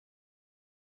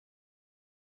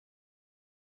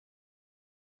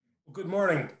Good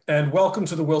morning and welcome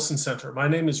to the Wilson Center. My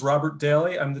name is Robert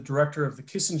Daly. I'm the director of the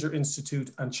Kissinger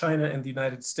Institute on China and the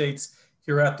United States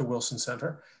here at the Wilson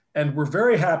Center. And we're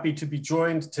very happy to be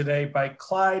joined today by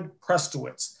Clyde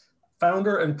Prestowitz,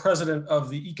 founder and president of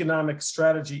the Economic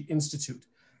Strategy Institute.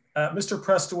 Mr.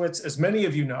 Prestowitz, as many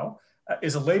of you know,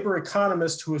 is a labor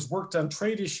economist who has worked on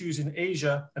trade issues in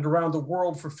Asia and around the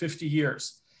world for 50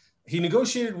 years. He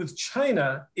negotiated with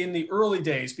China in the early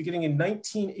days, beginning in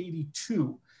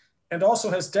 1982, and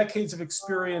also has decades of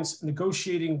experience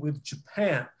negotiating with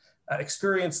Japan,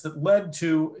 experience that led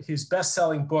to his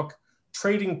best-selling book,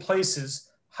 Trading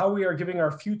Places, How We Are Giving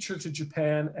Our Future to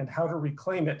Japan and How to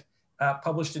Reclaim It,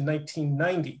 published in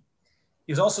 1990.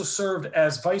 He has also served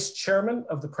as vice chairman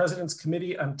of the President's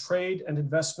Committee on Trade and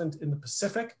Investment in the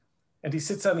Pacific, and he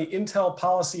sits on the Intel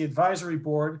Policy Advisory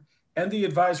Board and the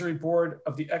advisory board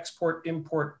of the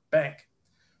Export-Import Bank.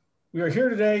 We are here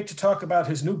today to talk about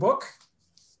his new book.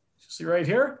 See right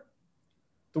here,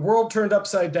 The World Turned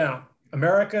Upside Down,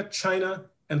 America, China,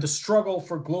 and the Struggle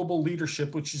for Global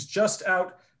Leadership, which is just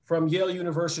out from Yale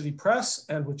University Press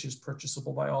and which is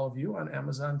purchasable by all of you on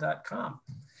Amazon.com.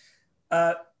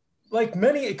 Like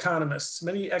many economists,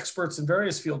 many experts in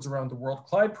various fields around the world,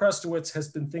 Clyde Prestowitz has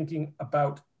been thinking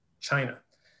about China,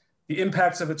 the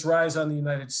impacts of its rise on the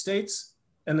United States,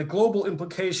 and the global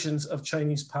implications of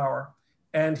Chinese power.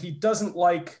 And he doesn't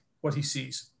like what he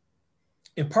sees.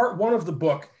 In part one of the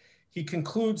book, he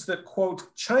concludes that,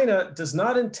 quote, China does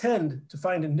not intend to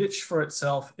find a niche for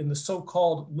itself in the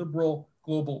so-called liberal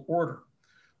global order.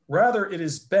 Rather, it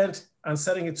is bent on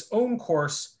setting its own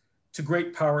course to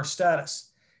great power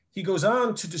status. He goes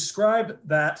on to describe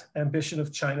that ambition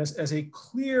of China's as a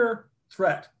clear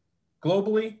threat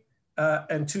globally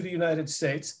and to the United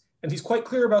States. And he's quite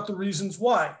clear about the reasons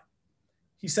why.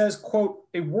 He says, quote,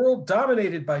 a world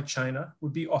dominated by China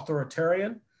would be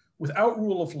authoritarian, without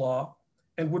rule of law,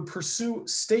 and would pursue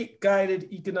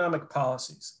state-guided economic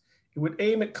policies. It would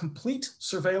aim at complete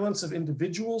surveillance of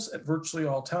individuals at virtually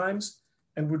all times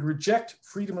and would reject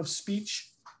freedom of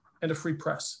speech and a free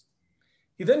press.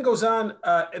 He then goes on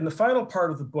in the final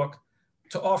part of the book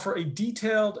to offer a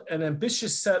detailed and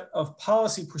ambitious set of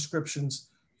policy prescriptions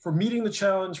for meeting the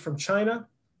challenge from China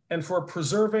and for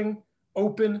preserving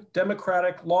open,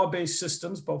 democratic, law-based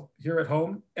systems, both here at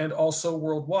home and also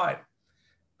worldwide.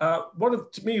 One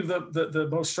of, to me, the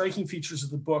most striking features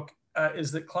of the book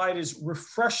is that Clyde is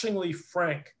refreshingly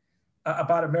frank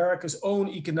about America's own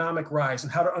economic rise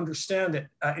and how to understand it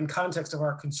in context of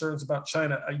our concerns about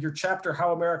China. Your chapter,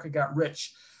 How America Got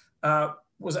Rich,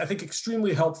 was, I think,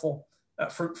 extremely helpful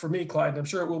for me, Clyde, and I'm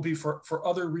sure it will be for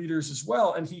other readers as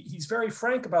well. And he's very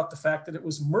frank about the fact that it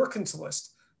was mercantilist,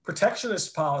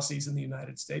 protectionist policies in the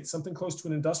United States, something close to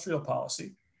an industrial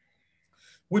policy,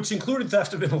 which included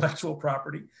theft of intellectual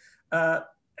property, and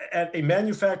a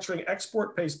manufacturing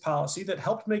export-based policy that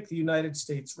helped make the United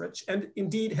States rich, and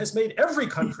indeed has made every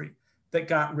country that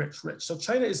got rich. So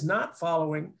China is not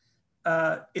following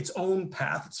its own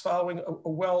path. It's following a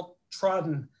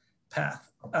well-trodden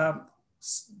path.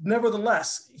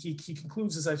 Nevertheless, he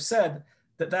concludes, as I've said,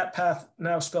 that path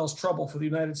now spells trouble for the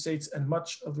United States and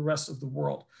much of the rest of the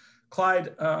world.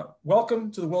 Clyde,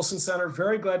 welcome to the Wilson Center.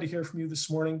 Very glad to hear from you this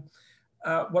morning.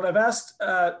 What I've asked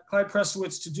Clyde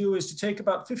Prestowitz to do is to take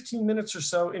about 15 minutes or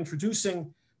so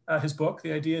introducing his book,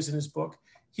 the ideas in his book.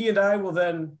 He and I will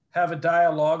then have a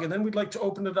dialogue, and then we'd like to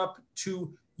open it up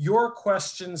to your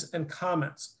questions and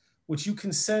comments, which you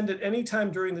can send at any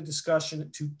time during the discussion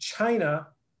to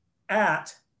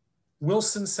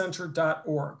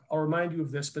china@wilsoncenter.org. I'll remind you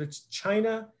of this, but it's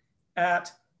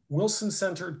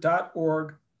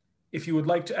china@wilsoncenter.org if you would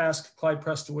like to ask Clyde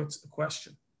Prestowitz a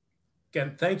question.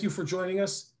 Again, thank you for joining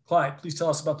us. Clyde, please tell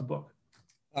us about the book.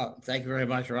 Thank you very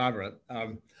much, Robert.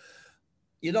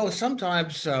 You know,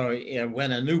 sometimes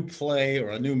when a new play or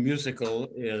a new musical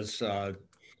is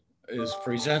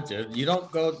presented, you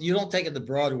don't take it to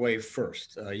Broadway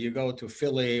first. You go to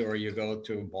Philly or you go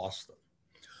to Boston.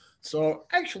 So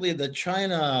actually, the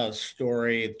China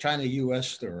story, China-U.S.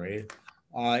 story,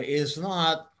 is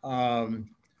not a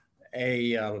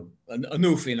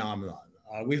new phenomenon.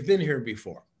 We've been here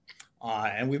before.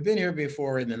 And we've been here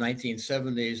before in the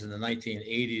 1970s and the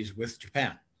 1980s with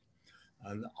Japan.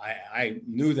 And I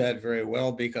knew that very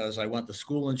well because I went to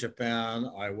school in Japan.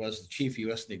 I was the chief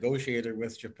U.S. negotiator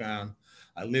with Japan.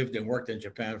 I lived and worked in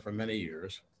Japan for many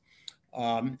years.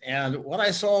 And what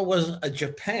I saw was a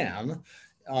Japan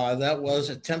that was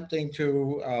attempting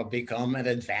to become an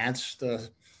advanced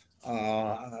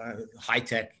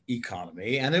high-tech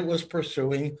economy, and it was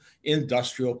pursuing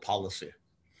industrial policy.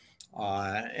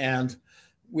 And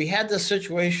we had this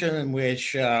situation in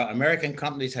which American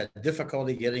companies had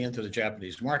difficulty getting into the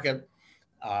Japanese market,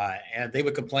 and they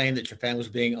would complain that Japan was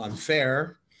being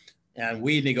unfair. And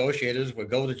we negotiators would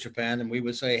go to Japan and we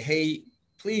would say, hey,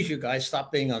 please, you guys,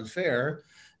 stop being unfair.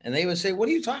 And they would say, what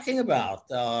are you talking about?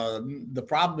 The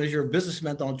problem is your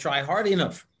businessmen don't try hard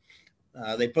enough.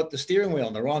 They put the steering wheel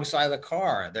on the wrong side of the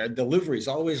car. Their delivery is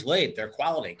always late. Their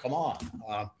quality, come on.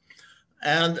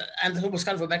 And it was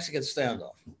kind of a Mexican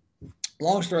standoff.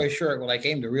 Long story short, what I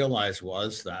came to realize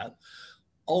was that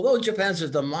although Japan's a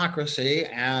democracy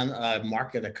and a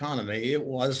market economy, it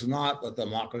was not a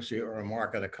democracy or a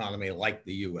market economy like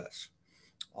the US.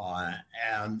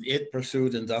 And it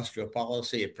pursued industrial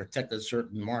policy. It protected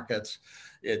certain markets.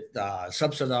 It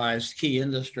subsidized key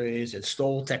industries. It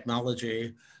stole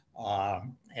technology.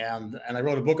 And I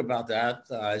wrote a book about that,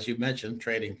 as you mentioned,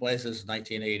 Trading Places,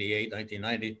 1988,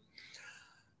 1990.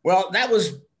 Well,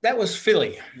 that was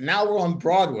Philly. Now we're on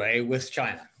Broadway with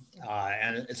China.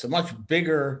 And it's a much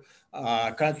bigger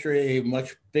country,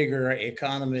 much bigger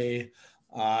economy,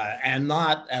 and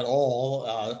not at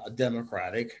all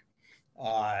democratic,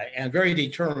 and very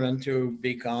determined to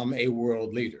become a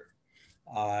world leader.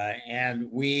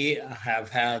 And we have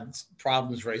had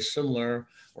problems very similar,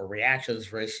 or reactions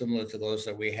very similar to those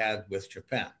that we had with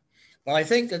Japan. But I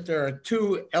think that there are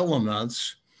two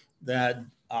elements that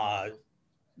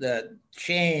that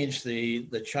change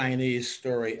the Chinese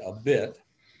story a bit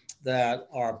that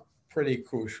are pretty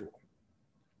crucial.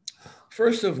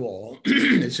 First of all,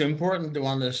 it's important to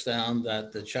understand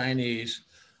that the Chinese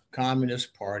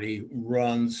Communist Party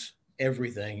runs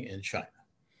everything in China.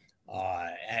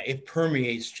 It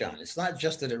permeates China. It's not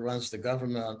just that it runs the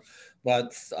government,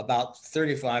 but about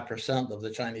 35% of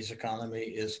the Chinese economy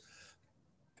is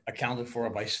accounted for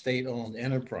by state-owned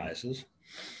enterprises.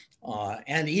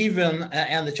 And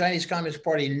the Chinese Communist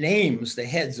Party names the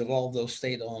heads of all those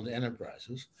state-owned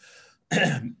enterprises.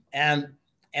 and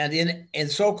in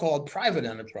so-called private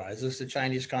enterprises, the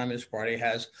Chinese Communist Party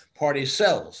has party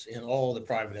cells in all the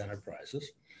private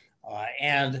enterprises,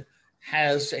 and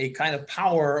has a kind of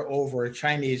power over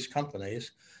Chinese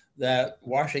companies that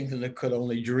Washington could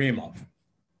only dream of.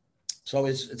 So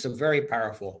it's a very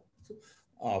powerful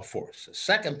force. The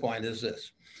second point is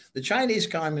this. The Chinese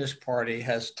Communist Party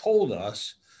has told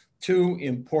us two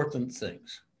important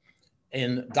things.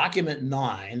 In document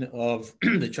 9 of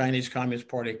the Chinese Communist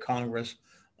Party Congress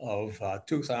of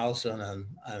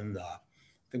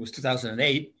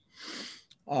 2008,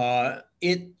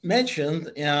 it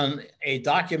mentioned in a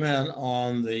document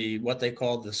on what they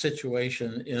called the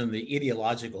situation in the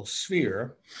ideological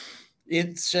sphere,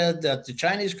 it said that the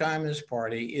Chinese Communist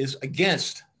Party is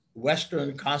against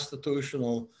Western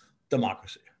constitutional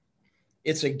democracy.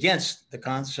 It's against the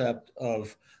concept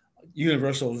of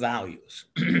universal values.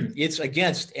 It's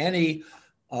against any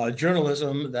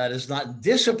journalism that is not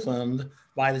disciplined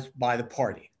by the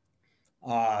party.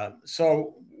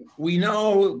 So we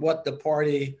know what the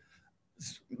party's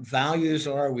values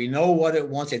are. We know what it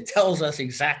wants. It tells us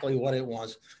exactly what it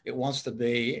wants. It wants to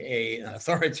be an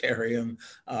authoritarian,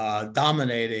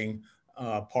 dominating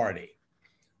party.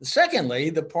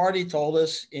 Secondly, the party told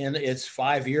us in its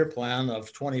 5-year plan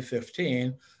of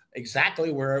 2015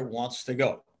 exactly where it wants to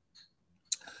go.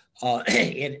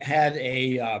 It had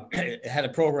a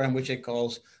program which it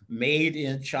calls Made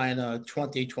in China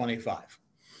 2025.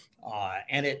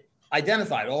 And it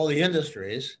identified all the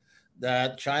industries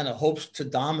that China hopes to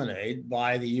dominate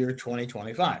by the year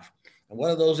 2025. And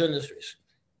what are those industries?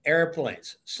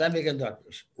 Airplanes,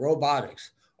 semiconductors,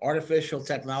 robotics, artificial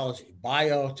technology,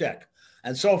 biotech,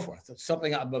 and so forth. It's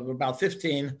something about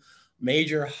 15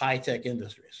 major high-tech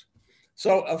industries.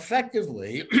 So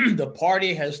effectively, the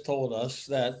party has told us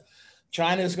that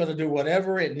China is going to do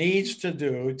whatever it needs to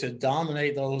do to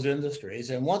dominate those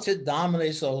industries. And once it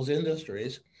dominates those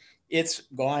industries, it's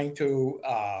going to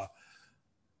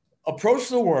approach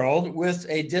the world with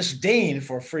a disdain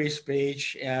for free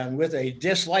speech and with a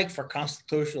dislike for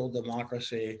constitutional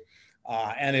democracy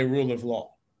and a rule of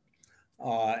law.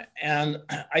 And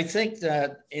I think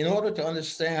that in order to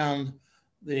understand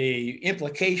the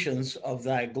implications of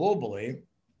that globally,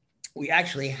 we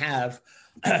actually have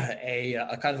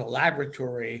a kind of a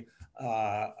laboratory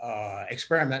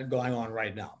experiment going on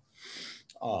right now.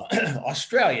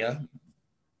 Australia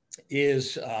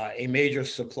is a major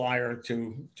supplier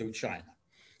to China.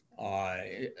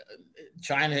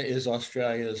 China is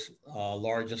Australia's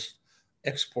largest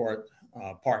export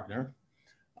partner.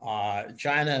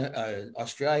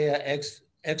 Australia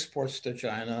exports to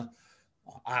China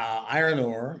iron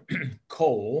ore,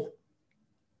 coal,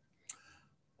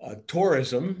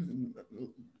 tourism.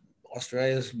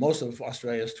 Most of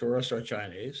Australia's tourists are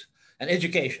Chinese, and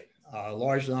education. A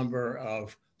large number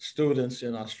of students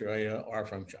in Australia are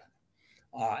from China.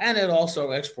 And it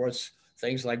also exports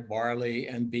things like barley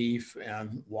and beef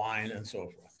and wine and so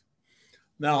forth.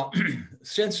 Now,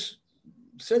 since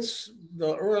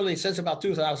about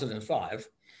 2005,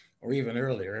 or even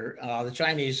earlier, the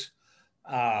Chinese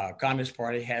Communist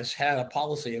Party has had a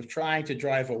policy of trying to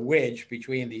drive a wedge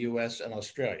between the US and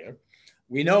Australia.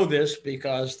 We know this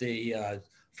because the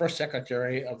first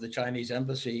secretary of the Chinese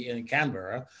embassy in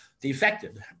Canberra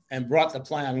defected and brought the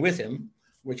plan with him,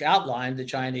 which outlined the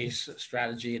Chinese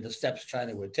strategy and the steps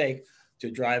China would take to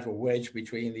drive a wedge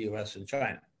between the US and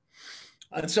China.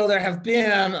 And so there have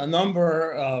been a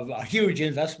number of a huge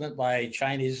investment by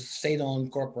Chinese state-owned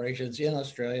corporations in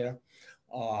Australia,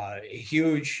 a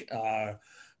huge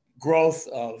growth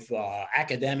of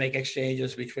academic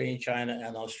exchanges between China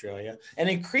and Australia, and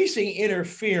increasing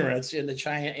interference in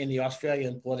the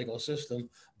Australian political system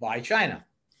by China.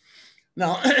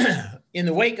 Now, in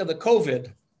the wake of the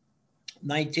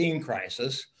COVID-19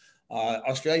 crisis,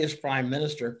 Australia's Prime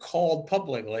Minister called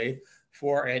publicly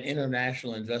for an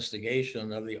international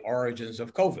investigation of the origins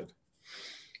of COVID.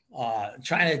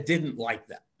 China didn't like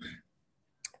that.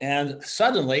 And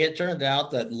suddenly it turned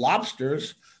out that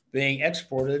lobsters being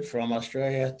exported from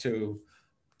Australia to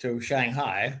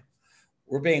Shanghai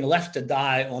were being left to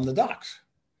die on the docks.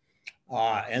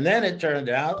 And then it turned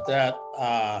out that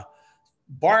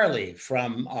barley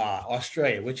from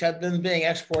Australia, which had been being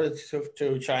exported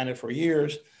to China for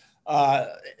years,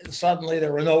 suddenly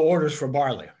there were no orders for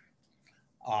barley.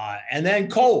 And then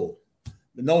coal,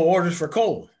 no orders for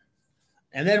coal.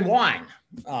 And then wine.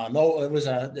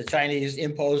 The Chinese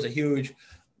imposed a huge,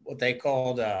 what they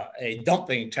called a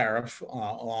dumping tariff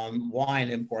on wine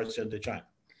imports into China.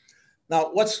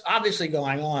 Now, what's obviously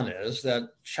going on is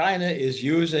that China is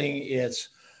using its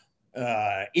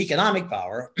economic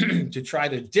power to try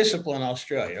to discipline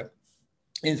Australia.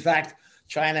 In fact,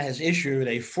 China has issued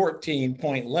a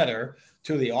 14-point letter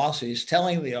to the Aussies,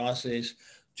 telling the Aussies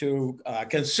to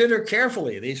consider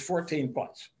carefully these 14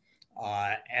 points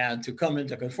and to come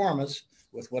into conformance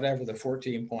with whatever the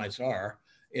 14 points are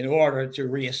in order to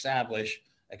reestablish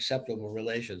acceptable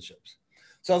relationships.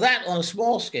 So that on a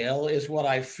small scale is what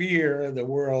I fear the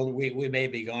world we may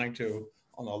be going to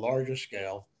on a larger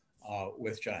scale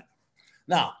with China.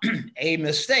 Now, a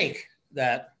mistake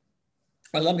that,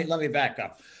 let me back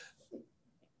up.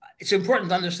 It's important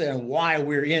to understand why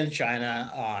we're in China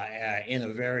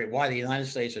why the United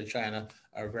States and China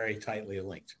are very tightly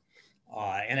linked.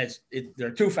 And there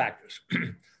are two factors.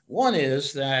 One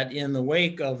is that in the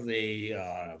wake of the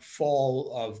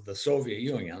fall of the Soviet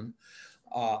Union,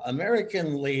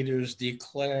 American leaders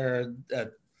declared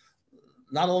that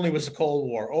not only was the Cold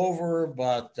War over,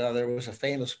 but there was a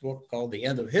famous book called The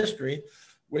End of History,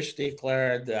 which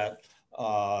declared that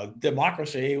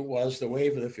democracy was the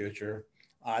wave of the future.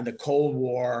 The Cold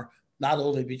War, not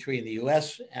only between the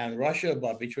US and Russia,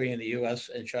 but between the US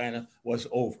and China, was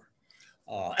over.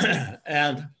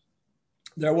 And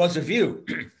there was a view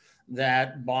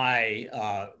that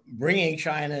by bringing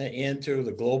China into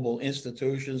the global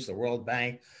institutions, the World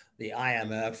Bank, the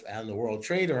IMF, and the World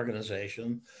Trade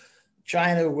Organization,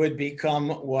 China would become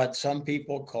what some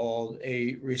people called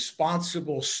a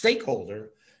responsible stakeholder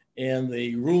in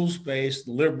the rules-based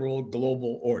liberal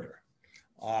global order.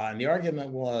 And the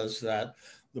argument was that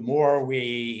the more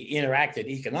we interacted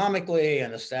economically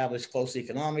and established close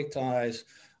economic ties,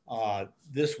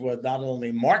 this would not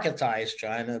only marketize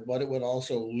China, but it would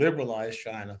also liberalize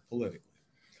China politically.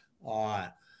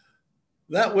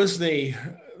 That was the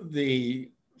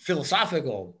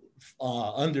philosophical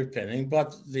underpinning,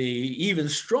 but the even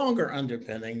stronger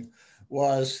underpinning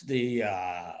was the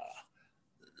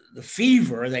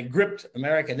fever that gripped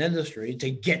American industry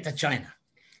to get to China.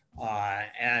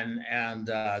 And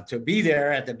to be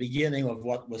there at the beginning of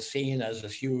what was seen as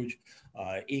this huge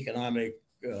economic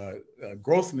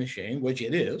growth machine, which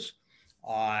it is,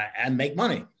 and make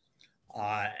money.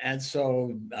 And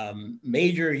so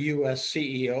major US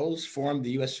CEOs formed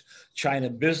the US-China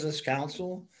Business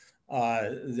Council.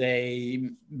 They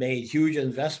made huge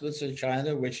investments in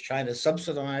China, which China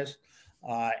subsidized.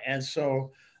 And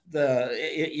so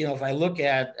if I look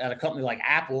at a company like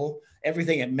Apple,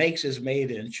 everything it makes is made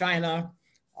in China.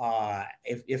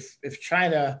 If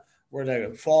China were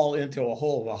to fall into a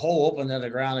hole opened in the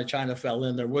ground and China fell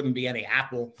in, there wouldn't be any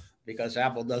Apple because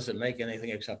Apple doesn't make anything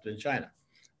except in China.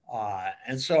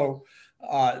 And so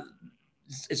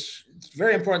it's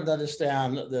very important to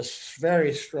understand this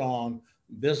very strong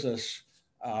business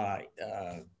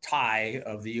tie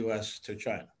of the US to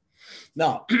China.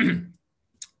 Now,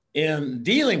 in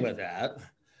dealing with that,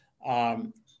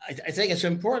 I think it's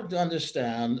important to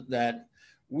understand that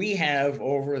we have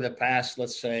over the past,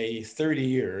 let's say, 30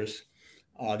 years,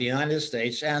 the United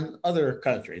States and other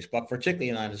countries, but particularly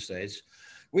the United States,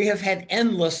 we have had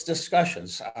endless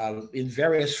discussions in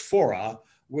various fora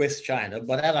with China,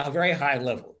 but at a very high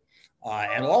level.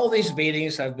 And all these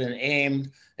meetings have been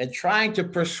aimed at trying to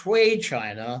persuade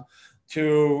China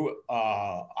to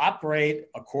operate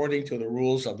according to the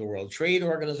rules of the World Trade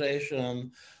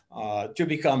Organization, to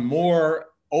become more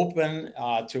open,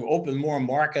 to open more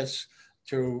markets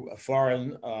to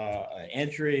foreign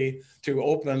entry, to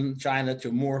open China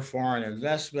to more foreign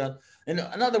investment. In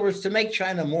other words, to make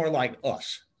China more like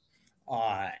us.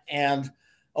 And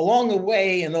along the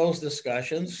way in those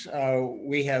discussions,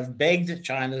 we have begged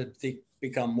China to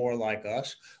become more like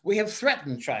us. We have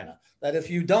threatened China that if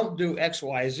you don't do X,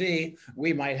 Y, Z,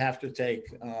 we might have to take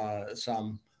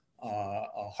some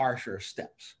harsher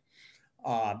steps.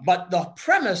 But the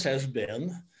premise has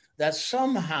been that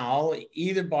somehow,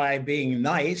 either by being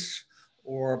nice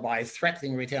or by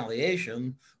threatening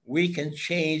retaliation, we can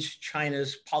change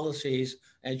China's policies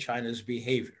and China's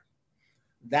behavior.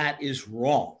 That is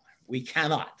wrong. We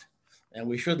cannot, and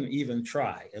we shouldn't even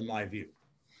try, in my view.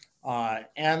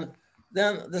 And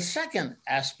then the second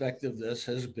aspect of this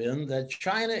has been that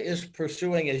China is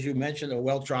pursuing, as you mentioned, a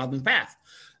well-trodden path.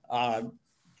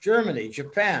 Germany,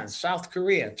 Japan, South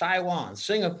Korea, Taiwan,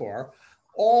 Singapore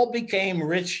all became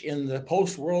rich in the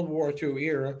post-World War II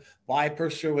era by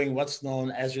pursuing what's known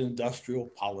as industrial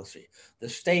policy. The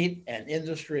state and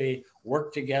industry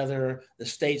work together. The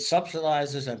state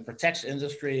subsidizes and protects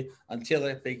industry until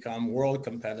it becomes world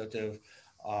competitive.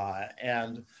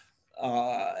 And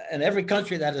every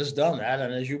country that has done that,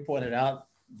 and as you pointed out,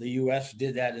 the US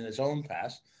did that in its own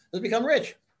past, has become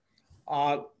rich.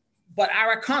 But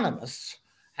our economists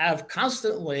have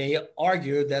constantly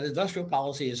argued that industrial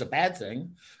policy is a bad thing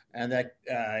and that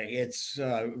it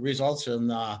results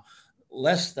in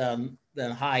less than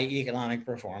high economic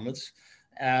performance,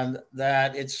 and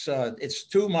that it's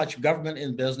too much government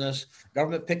in business.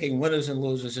 Government picking winners and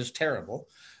losers is terrible.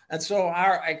 And so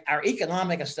our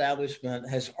economic establishment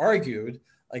has argued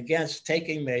against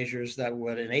taking measures that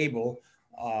would enable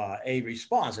a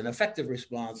response, an effective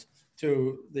response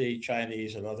to the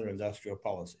Chinese and other industrial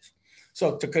policies.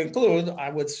 So to conclude, I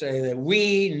would say that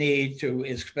we need to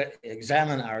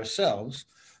examine ourselves,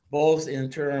 both in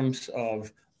terms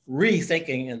of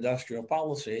rethinking industrial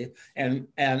policy and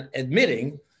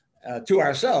admitting to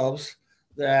ourselves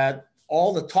that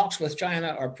all the talks with China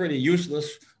are pretty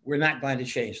useless. We're not going to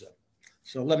change them.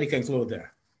 So let me conclude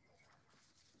there.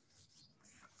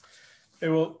 Okay,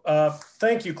 well,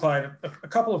 thank you, Clyde. A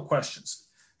couple of questions.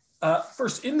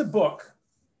 First, in the book,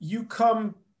 you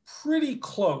come pretty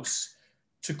close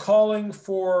to calling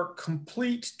for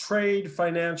complete trade,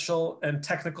 financial, and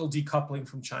technical decoupling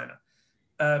from China.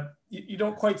 You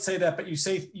don't quite say that, but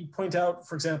you point out,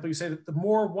 for example, you say that the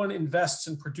more one invests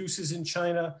and produces in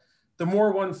China, the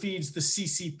more one feeds the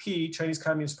CCP, Chinese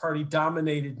Communist Party,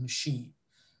 dominated machine.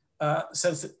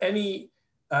 Says that any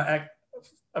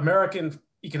American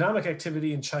economic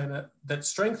activity in China that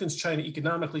strengthens China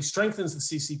economically strengthens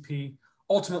the CCP,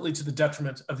 ultimately to the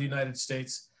detriment of the United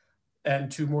States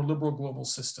and to more liberal global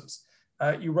systems.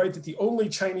 You write that the only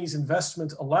Chinese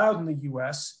investment allowed in the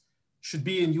US should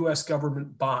be in US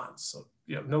government bonds. So,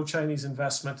 no Chinese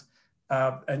investment.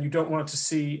 And you don't want to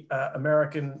see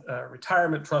American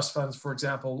retirement trust funds, for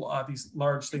example, these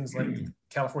large things like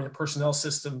California personnel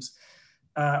systems,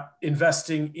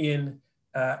 investing in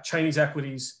Chinese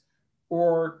equities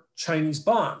or Chinese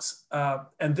bonds.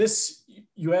 And this,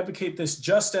 you advocate this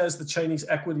just as the Chinese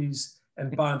equities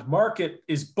and bond market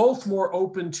is both more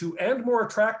open to and more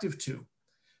attractive to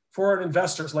foreign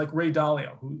investors like Ray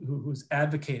Dalio, who's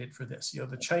advocated for this.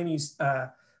 The Chinese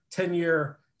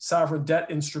 10-year sovereign debt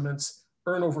instruments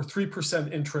earn over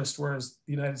 3% interest, whereas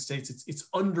the United States, it's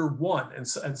under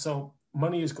 1%. And so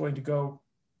money is going to go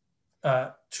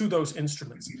to those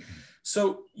instruments.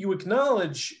 So you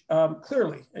acknowledge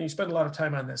clearly, and you spend a lot of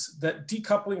time on this, that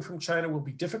decoupling from China will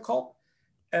be difficult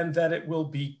and that it will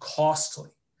be costly.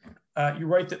 You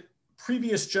write that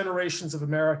previous generations of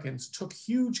Americans took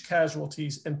huge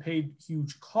casualties and paid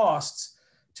huge costs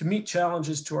to meet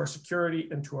challenges to our security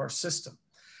and to our system.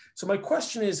 So my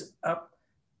question is,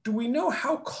 do we know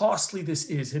how costly this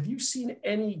is? Have you seen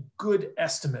any good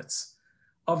estimates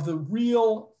of the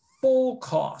real full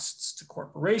costs to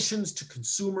corporations, to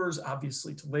consumers,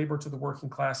 obviously to labor, to the working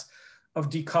class of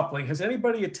decoupling? Has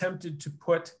anybody attempted to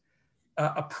put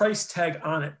a price tag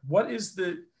on it? What is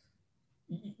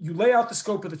you lay out the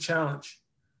scope of the challenge.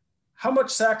 How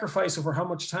much sacrifice over how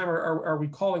much time are we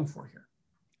calling for here?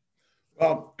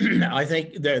 Well, I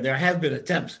think there have been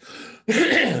attempts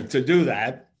to do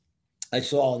that. I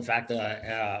saw, in fact,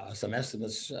 some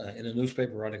estimates in a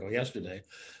newspaper article yesterday.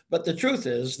 But the truth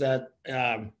is that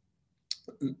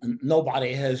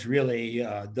nobody has really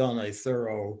done a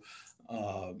thorough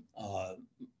uh, uh,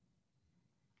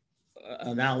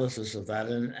 analysis of that.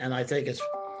 And I think it's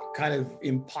kind of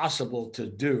impossible to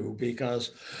do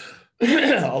because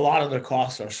a lot of the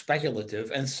costs are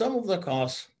speculative, and some of the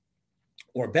costs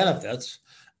or benefits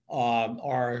are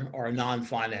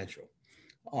non-financial.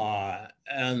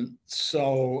 And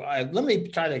so let me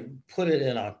try to put it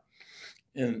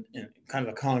in kind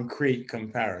of a concrete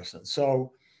comparison.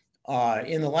 So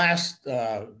in the last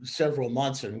several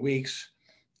months and weeks,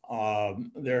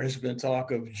 there has been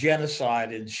talk of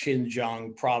genocide in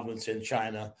Xinjiang province in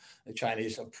China, the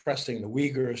Chinese oppressing the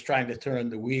Uyghurs, trying to turn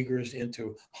the Uyghurs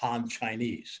into Han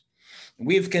Chinese.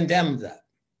 We've condemned that.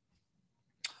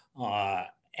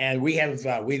 And we have,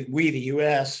 the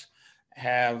US,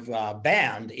 have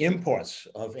banned imports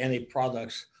of any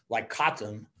products like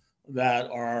cotton that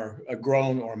are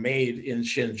grown or made in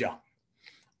Xinjiang.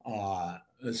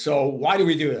 So why do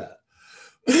we do that?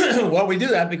 Well, we do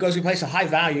that because we place a high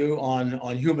value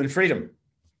on human freedom,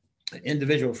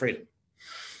 individual freedom.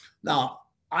 Now,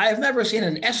 I have never seen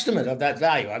an estimate of that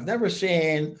value. I've never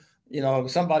seen,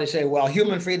 somebody say, well,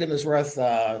 human freedom is worth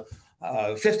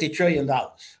 $50 trillion.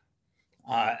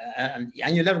 And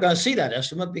you're never going to see that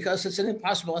estimate because it's an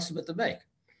impossible estimate to make.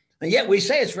 And yet we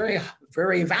say it's very,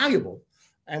 very valuable.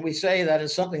 And we say that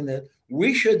it's something that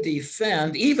we should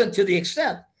defend, even to the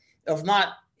extent of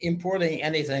not importing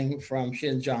anything from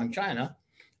Xinjiang, China.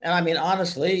 And I mean,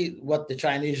 honestly, what the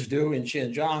Chinese do in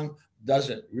Xinjiang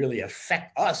doesn't really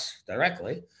affect us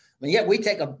directly. And yet we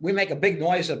make a big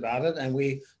noise about it, and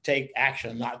we take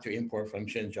action not to import from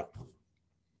Xinjiang.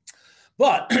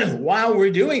 But while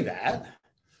we're doing that,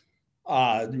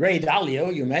 Ray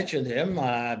Dalio, you mentioned him,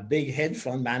 big hedge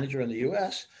fund manager in the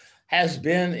US, has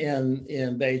been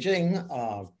in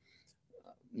Beijing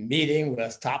meeting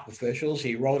with top officials.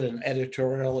 He wrote an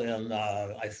editorial in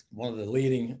one of the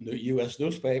leading US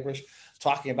newspapers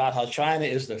talking about how China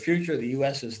is the future, the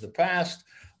US is the past,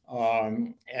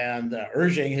 and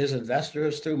urging his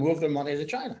investors to move their money to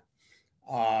China.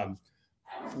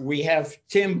 We have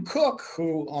Tim Cook,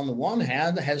 who on the one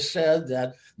hand has said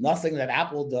that nothing that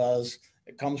Apple does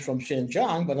comes from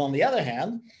Xinjiang, but on the other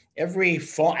hand, every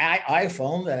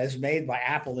iPhone that is made by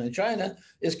Apple in China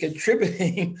is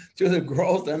contributing to the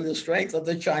growth and the strength of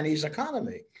the Chinese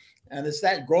economy. And it's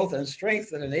that growth and strength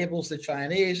that enables the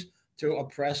Chinese to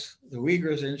oppress the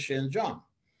Uyghurs in Xinjiang.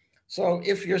 So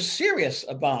if you're serious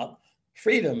about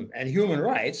freedom and human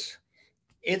rights,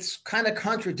 it's kind of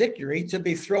contradictory to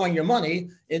be throwing your money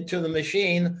into the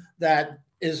machine that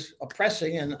is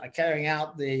oppressing and carrying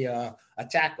out the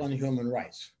attack on human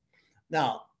rights.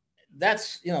 Now,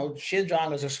 that's,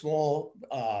 Xinjiang is a small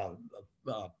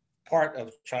part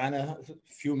of China,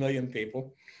 a few million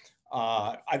people.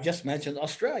 I've just mentioned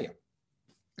Australia.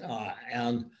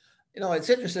 And, it's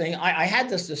interesting. I had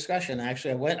this discussion,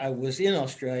 actually. I was in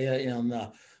Australia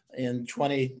in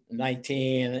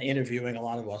 2019, interviewing a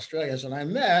lot of Australians, and I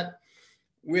met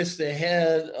with the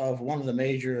head of one of the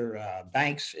major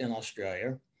banks in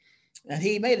Australia. And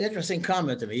he made an interesting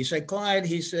comment to me. He said, Clyde,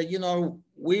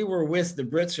 we were with the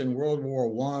Brits in World War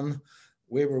I.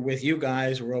 We were with you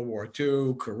guys, World War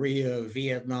II, Korea,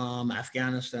 Vietnam,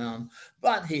 Afghanistan.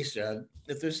 But he said,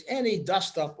 if there's any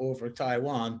dust up over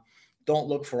Taiwan, don't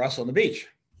look for us on the beach.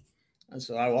 And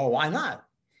so well, why not?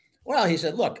 Well, he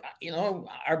said, look,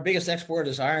 our biggest export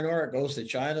is iron ore. It goes to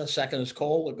China. Second is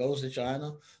coal. It goes to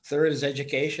China. Third is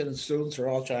education. Students are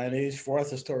all Chinese.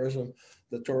 Fourth is tourism.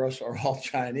 The tourists are all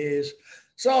Chinese.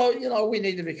 So, we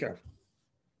need to be careful.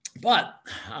 But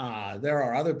there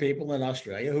are other people in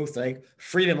Australia who think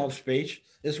freedom of speech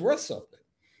is worth something.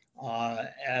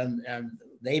 And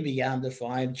they began to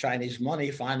find Chinese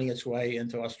money finding its way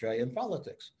into Australian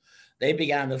politics. They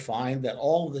began to find that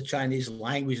all of the Chinese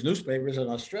language newspapers in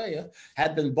Australia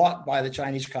had been bought by the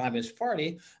Chinese Communist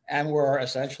Party and were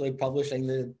essentially publishing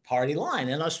the party line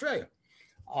in Australia.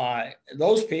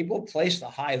 Those people placed a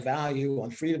high value on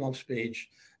freedom of speech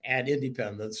and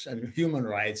independence and human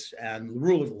rights and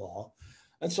rule of law.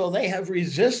 And so they have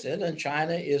resisted, and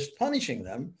China is punishing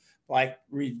them by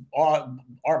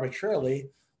arbitrarily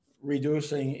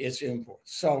reducing its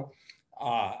imports. So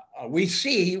we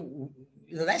see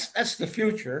that's the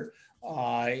future,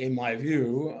 in my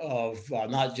view, of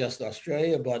not just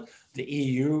Australia, but the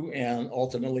EU and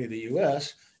ultimately the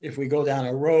US, if we go down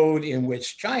a road in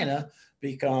which China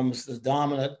becomes the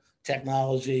dominant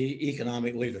technology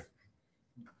economic leader.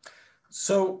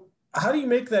 So how do you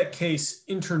make that case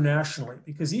internationally?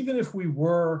 Because even if we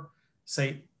were,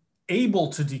 say, able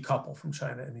to decouple from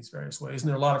China in these various ways, and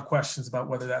there are a lot of questions about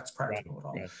whether that's practical at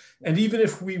all. Right. And even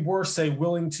if we were, say,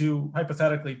 willing to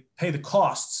hypothetically pay the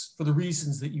costs for the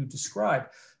reasons that you described,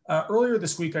 earlier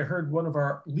this week, I heard one of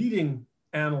our leading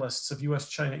analysts of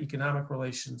US-China economic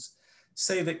relations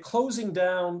say that closing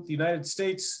down the United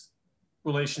States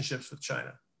relationships with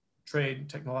China, trade,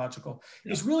 technological,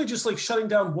 is really just like shutting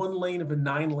down one lane of a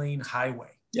 9-lane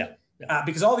highway.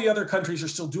 Because all the other countries are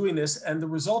still doing this. And the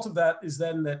result of that is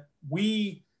then that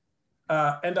we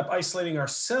end up isolating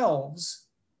ourselves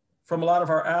from a lot of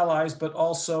our allies, but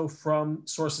also from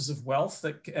sources of wealth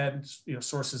and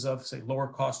sources of, say, lower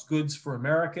cost goods for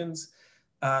Americans,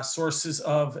 sources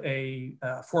of a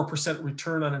 4%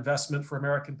 return on investment for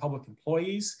American public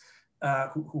employees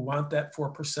who want that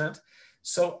 4%.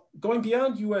 So going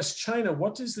beyond US-China,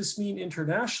 what does this mean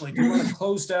internationally? Do you want to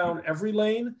close down every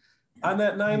lane on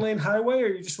that 9-lane highway, or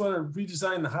you just want to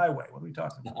redesign the highway? What are we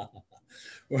talking about?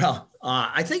 Well,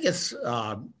 I think it's,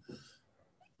 on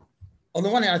the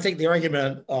one hand, I think the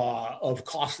argument of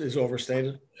cost is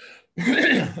overstated.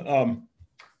 Let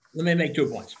me make 2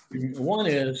 points. One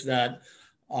is that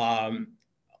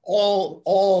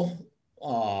all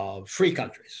free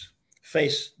countries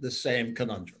face the same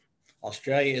conundrum.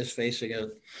 Australia is facing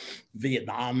it.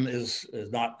 Vietnam is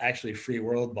not actually free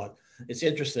world, but it's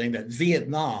interesting that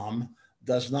Vietnam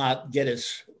does not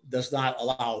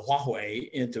allow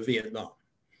Huawei into Vietnam.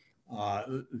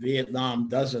 Vietnam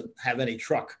doesn't have any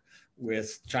truck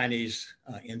with Chinese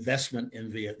investment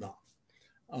in Vietnam.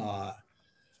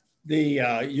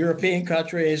 The European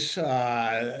countries,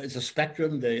 it's a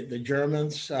spectrum. The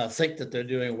Germans think that they're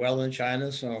doing well in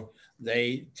China, so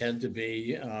they tend to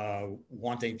be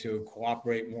wanting to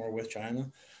cooperate more with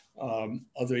China.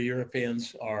 Other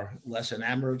Europeans are less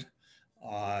enamored.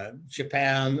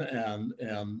 Japan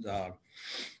and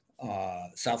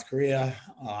South Korea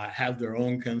have their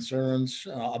own concerns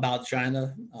about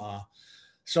China.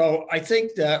 So I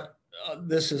think that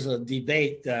this is a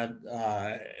debate that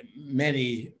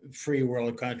many free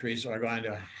world countries are going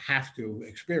to have to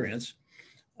experience.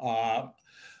 And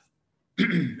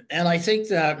I think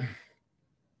that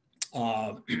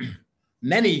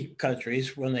many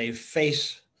countries, when they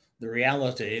face the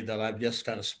reality that I've just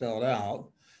kind of spelled out,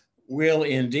 will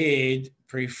indeed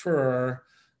prefer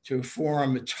to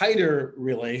form tighter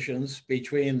relations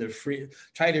between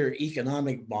tighter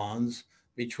economic bonds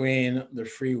between the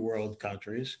free world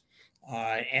countries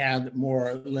and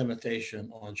more limitation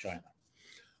on China.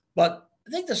 But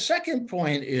I think the second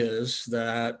point is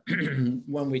that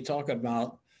when we talk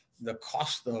about the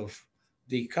cost of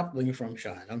decoupling from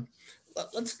China,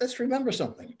 let's remember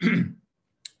something.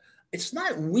 It's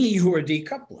not we who are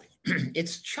decoupling.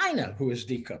 It's China who is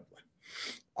decoupling.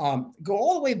 Go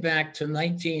all the way back to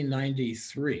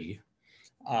 1993,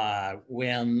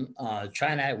 when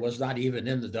China was not even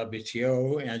in the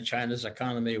WTO and China's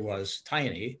economy was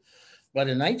tiny. But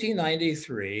in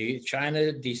 1993,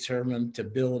 China determined to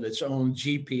build its own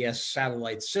GPS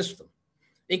satellite system.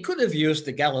 It could have used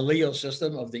the Galileo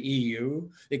system of the EU.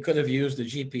 It could have used the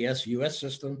GPS US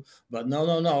system, but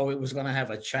no, it was going to have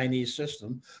a Chinese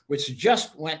system, which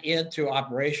just went into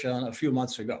operation a few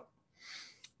months ago.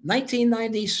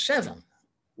 1997,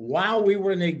 while we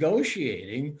were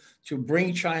negotiating to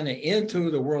bring China into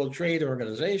the World Trade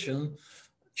Organization,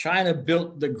 China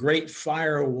built the Great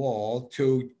Firewall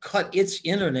to cut its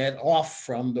internet off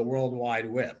from the World Wide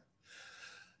Web.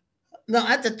 Now,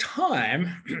 at the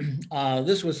time,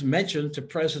 this was mentioned to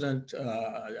President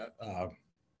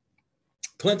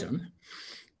Clinton,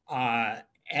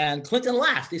 and Clinton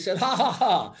laughed. He said, ha, ha,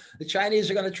 ha, the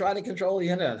Chinese are going to try to control the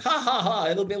internet. Ha, ha, ha,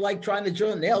 it'll be like trying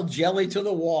to nail jelly to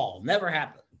the wall. Never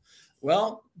happened.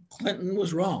 Well, Clinton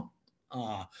was wrong.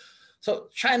 So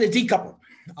China decoupled.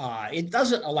 It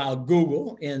doesn't allow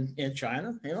Google in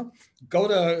China.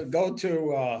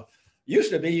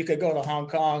 Used to be you could go to Hong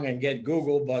Kong and get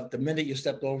Google, but the minute you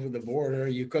stepped over the border,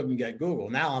 you couldn't get Google.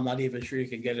 Now I'm not even sure you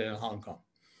can get it in Hong Kong.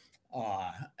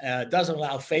 It doesn't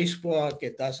allow Facebook.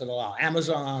 It doesn't allow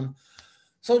Amazon.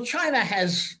 So China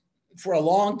has, for a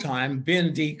long time,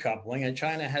 been decoupling, and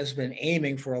China has been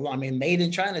aiming for made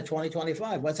in China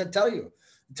 2025. What's that tell you?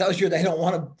 It tells you they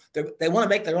want to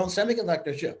make their own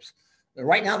semiconductor chips.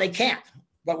 Right now they can't,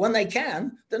 but when they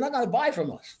can, they're not going to buy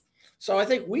from us. So I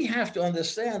think we have to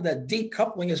understand that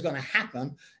decoupling is going to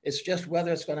happen. It's just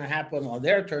whether it's going to happen on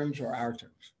their terms or our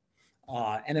terms.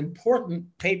 An important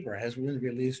paper has been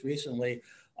released recently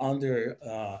under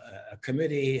a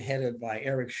committee headed by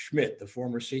Eric Schmidt, the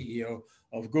former CEO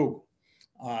of Google.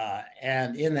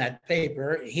 And in that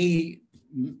paper, he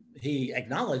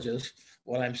acknowledges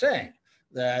what I'm saying,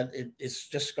 that it's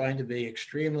just going to be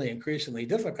increasingly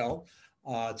difficult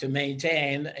to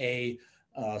maintain a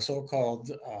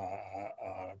so-called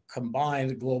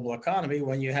combined global economy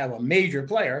when you have a major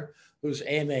player who's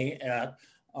aiming at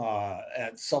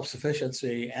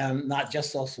self-sufficiency, and not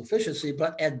just self-sufficiency,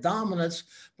 but at dominance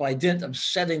by dint of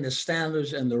setting the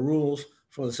standards and the rules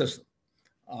for the system.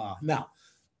 Now,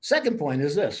 second point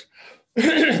is this.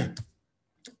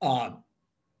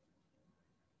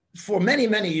 For many,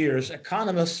 many years,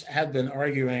 economists have been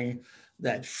arguing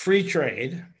that free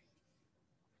trade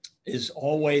is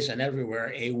always and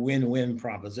everywhere a win-win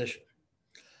proposition.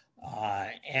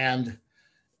 And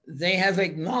they have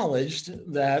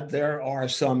acknowledged that there are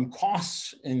some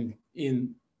costs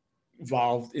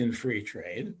involved in free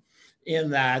trade, in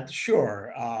that,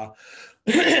 sure,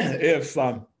 if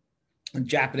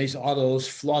Japanese autos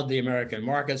flood the American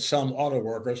market, some auto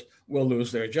workers will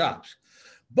lose their jobs.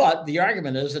 But the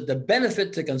argument is that the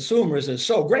benefit to consumers is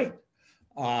so great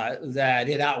that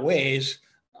it outweighs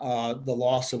the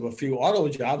loss of a few auto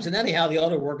jobs. And anyhow, the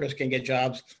auto workers can get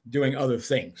jobs doing other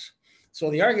things. So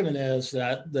the argument is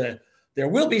that there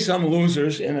will be some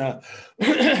losers in a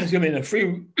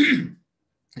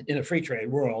in a free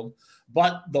trade world,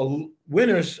 but the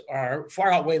winners are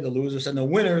far outweigh the losers, and the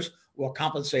winners will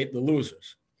compensate the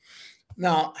losers.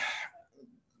 Now,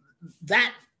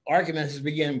 that argument has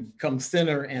become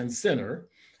thinner and thinner.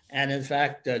 And in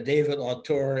fact, David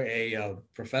Autor, a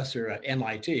professor at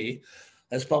MIT,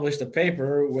 has published a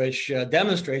paper which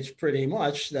demonstrates pretty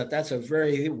much that that's a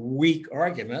very weak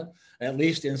argument, at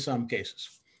least in some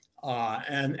cases.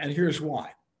 And here's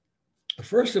why.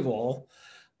 First of all,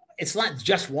 it's not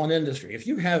just one industry. If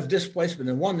you have displacement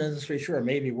in one industry, sure,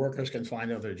 maybe workers can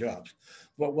find other jobs.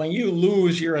 But when you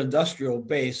lose your industrial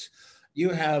base, you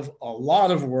have a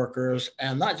lot of workers,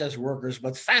 and not just workers,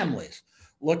 but families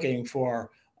looking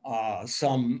for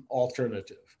some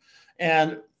alternative.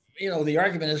 And the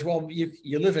argument is, well,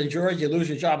 you live in Georgia, you lose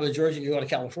your job in Georgia, you go to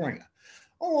California.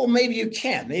 Oh, well, maybe you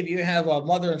can't. Maybe you have a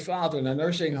mother and father in a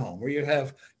nursing home, or you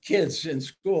have kids in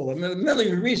school. A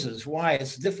million reasons why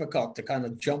it's difficult to kind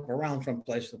of jump around from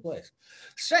place to place.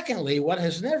 Secondly, what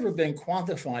has never been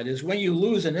quantified is when you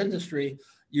lose an industry,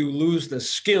 you lose the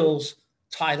skills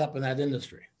tied up in that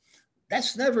industry.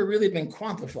 That's never really been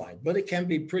quantified, but it can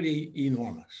be pretty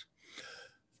enormous.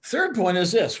 Third point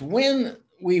is this. When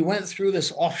we went through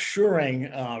this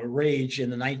offshoring rage in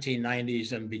the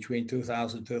 1990s and between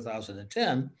 2000 and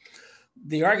 2010,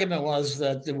 the argument was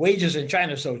that the wages in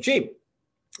China are so cheap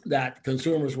that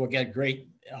consumers will get great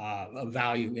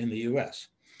value in the US.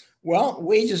 Well,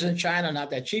 wages in China are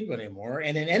not that cheap anymore.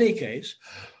 And in any case,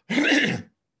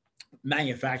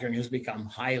 manufacturing has become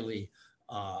highly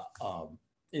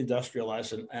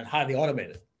industrialized and highly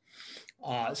automated.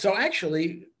 So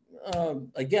actually,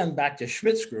 again, back to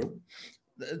Schmidt's group,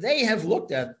 they have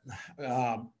looked at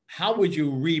how would you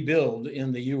rebuild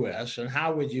in the US and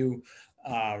how would you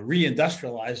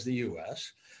reindustrialize the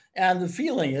US. And the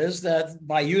feeling is that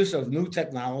by use of new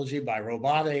technology, by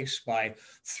robotics, by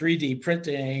 3D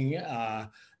printing,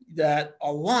 that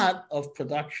a lot of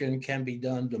production can be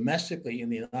done domestically in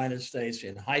the United States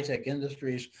in high-tech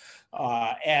industries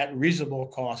at reasonable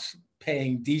costs,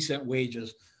 paying decent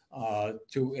wages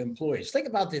to employees. Think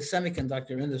about the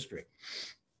semiconductor industry.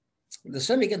 The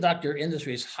semiconductor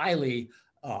industry is highly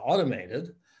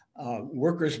automated.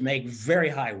 Workers make very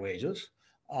high wages,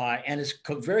 and it's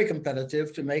very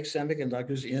competitive to make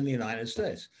semiconductors in the United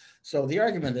States. So the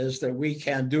argument is that we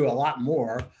can do a lot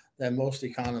more than most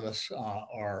economists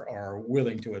are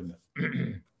willing to admit.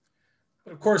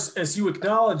 But of course, as you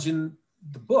acknowledge in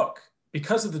the book,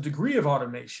 because of the degree of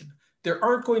automation, there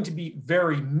aren't going to be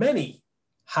very many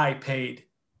high-paid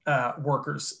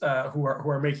workers who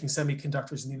are making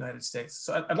semiconductors in the United States.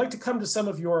 So I'd like to come to some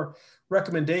of your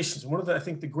recommendations. One of the, I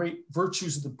think, the great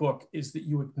virtues of the book is that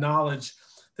you acknowledge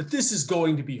that this is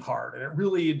going to be hard, and it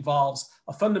really involves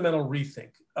a fundamental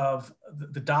rethink of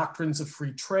the doctrines of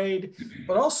free trade,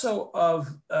 but also of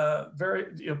very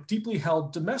deeply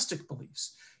held domestic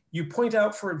beliefs. You point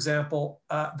out, for example,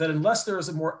 that unless there is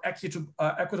a more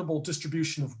equitable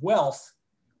distribution of wealth,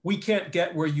 we can't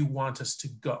get where you want us to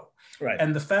go. Right.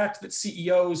 And the fact that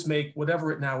CEOs make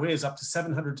whatever it now is, up to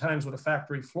 700 times what a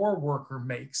factory floor worker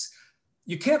makes,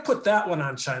 you can't put that one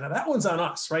on China. That one's on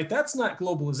us, right? That's not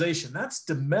globalization. That's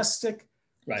domestic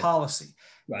policy.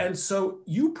 Right. And so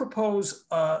you propose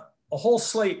a whole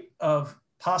slate of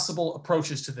possible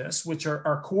approaches to this, which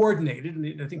are coordinated.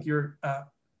 And I think you're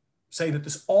saying that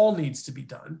this all needs to be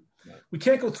done. Right. We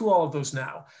can't go through all of those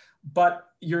now. but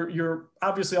you're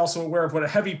obviously also aware of what a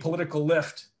heavy political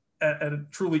lift and a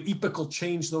truly epochal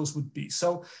change those would be.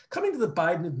 So coming to the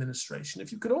Biden administration,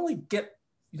 if you could only get,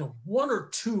 one or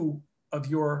two of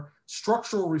your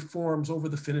structural reforms over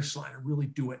the finish line and really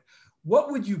do it,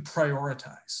 what would you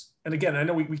prioritize? And again, I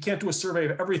know we can't do a survey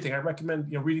of everything. I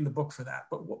recommend reading the book for that.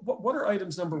 But what are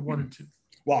items number 1 and 2?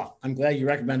 Well, I'm glad you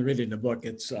recommend reading the book.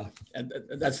 It's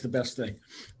that's the best thing.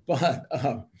 But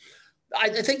I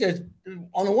think that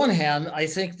on the one hand, I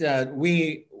think that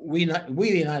we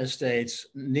the United States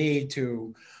need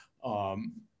to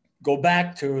go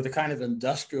back to the kind of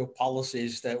industrial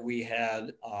policies that we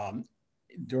had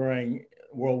during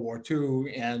World War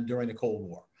II and during the Cold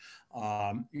War.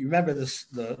 You remember this?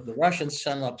 The Russians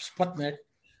sent up Sputnik,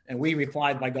 and we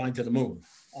replied by going to the moon.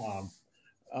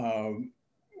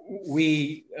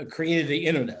 We created the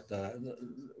internet.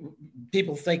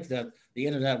 People think that the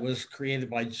internet was created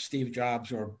by Steve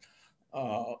Jobs or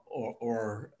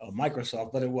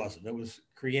Microsoft, but it wasn't. It was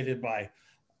created by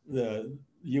the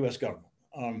U.S. government.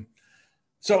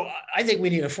 So I think we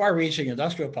need a far-reaching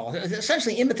industrial policy.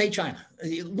 Essentially, imitate China.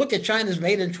 Look at China's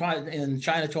Made in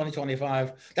China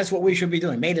 2025. That's what we should be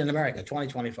doing. Made in America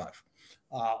 2025.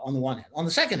 On the one hand. On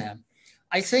the second hand,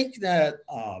 I think that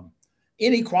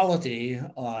inequality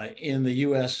in the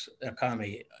U.S.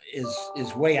 economy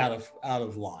is way out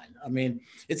of line. I mean,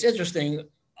 it's interesting.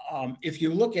 If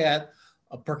you look at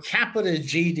a per capita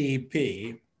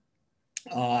GDP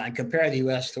and compare the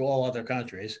U.S. to all other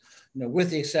countries, with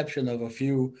the exception of a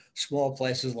few small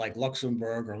places like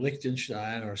Luxembourg or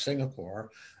Liechtenstein or Singapore,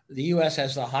 the U.S.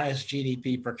 has the highest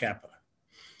GDP per capita.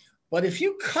 But if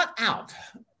you cut out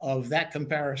of that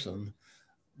comparison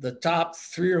the top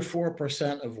 3 or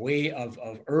 4% of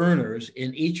earners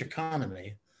in each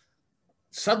economy,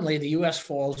 suddenly the U.S.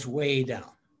 falls way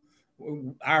down.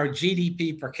 Our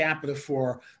GDP per capita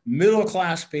for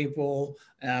middle-class people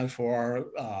and for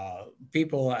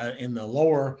people in the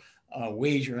lower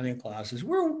wage earning classes,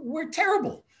 we're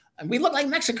terrible. And we look like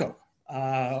Mexico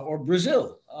or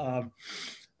Brazil.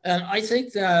 And I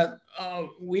think that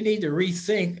we need to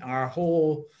rethink our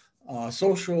whole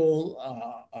social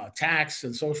tax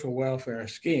and social welfare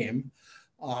scheme.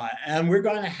 And we're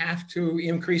going to have to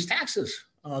increase taxes.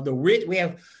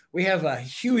 We have a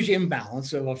huge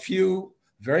imbalance of a few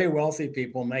very wealthy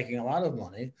people making a lot of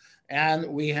money, and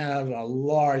we have a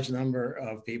large number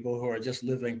of people who are just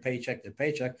living paycheck to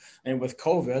paycheck. And with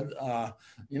COVID,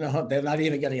 they're not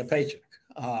even getting a paycheck.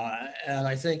 And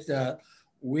I think that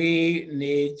we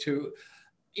need to,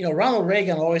 Ronald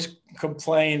Reagan always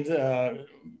complained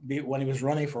when he was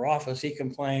running for office. He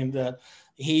complained that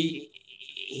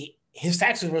his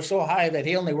taxes were so high that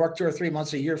he only worked 2 or 3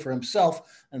 months a year for himself,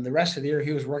 and the rest of the year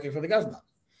he was working for the government.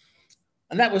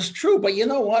 And that was true, but you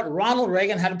know what? Ronald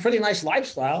Reagan had a pretty nice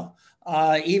lifestyle,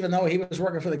 even though he was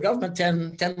working for the government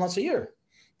 10 months a year.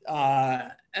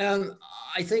 And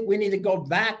I think we need to go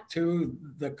back to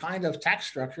the kind of tax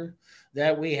structure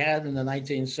that we had in the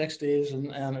 1960s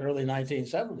and early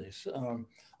 1970s.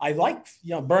 I like,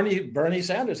 Bernie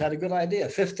Sanders had a good idea,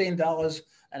 $15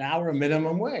 an hour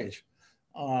minimum wage.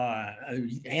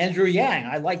 Andrew Yang,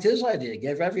 I liked his idea,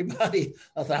 give everybody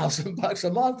 $1,000 a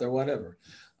month or whatever.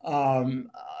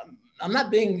 I'm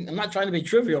not trying to be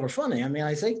trivial or funny. I mean,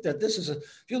 I think that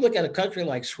if you look at a country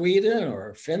like Sweden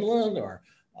or Finland or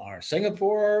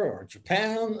Singapore or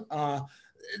Japan,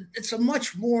 it's a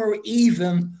much more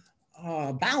even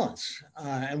balance.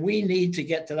 And we need to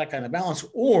get to that kind of balance.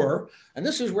 And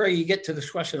this is where you get to this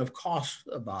question of cost,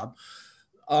 Bob.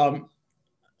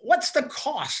 What's the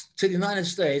cost to the United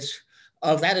States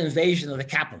of that invasion of the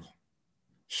capital?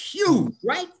 Huge,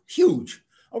 right? Huge.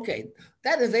 Okay,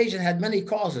 that invasion had many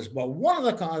causes, but one of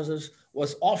the causes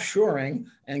was offshoring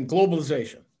and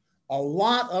globalization. A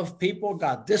lot of people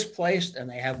got displaced and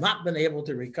they have not been able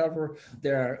to recover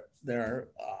their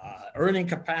earning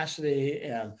capacity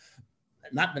and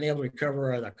not been able to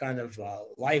recover the kind of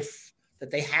life that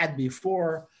they had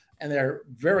before. And they're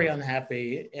very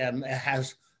unhappy, and it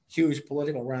has huge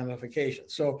political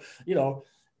ramifications. So,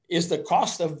 is the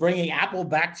cost of bringing Apple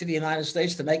back to the United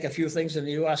States to make a few things in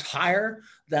the US higher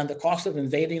than the cost of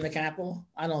invading the capital?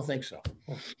 I don't think so.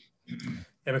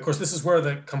 And of course, this is where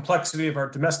the complexity of our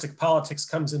domestic politics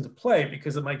comes into play,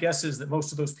 because my guess is that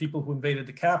most of those people who invaded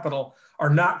the capital are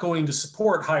not going to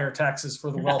support higher taxes for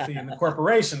the wealthy and the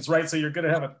corporations, right? So you're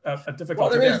going to have a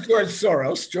difficulty. Well, there is George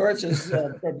Soros. George has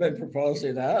been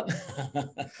proposing that.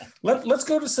 Let's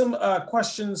go to some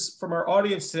questions from our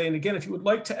audience today. And again, if you would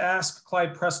like to ask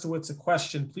Clyde Prestowitz a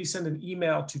question, please send an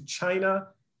email to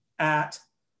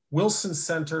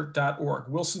china@wilsoncenter.org,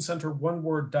 wilsoncenter, one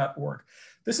word.org.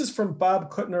 This is from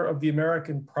Bob Kuttner of the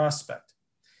American Prospect.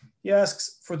 He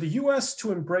asks, for the US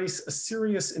to embrace a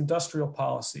serious industrial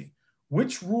policy,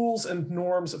 which rules and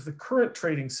norms of the current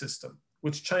trading system,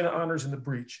 which China honors in the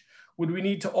breach, would we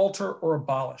need to alter or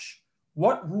abolish?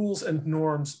 What rules and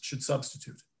norms should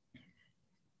substitute?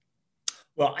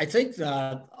 Well, I think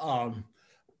that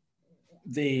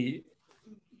the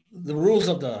rules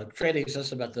of the trading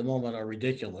system at the moment are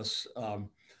ridiculous. On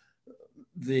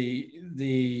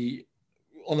the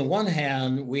one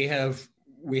hand, we have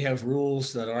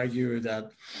rules that argue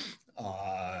that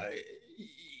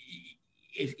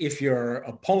if your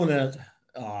opponent,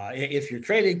 if your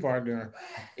trading partner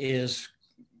is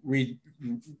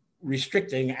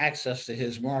restricting access to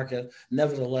his market,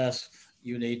 nevertheless,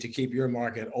 you need to keep your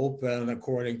market open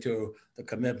according to the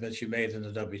commitments you made in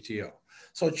the WTO.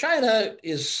 So China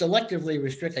is selectively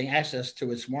restricting access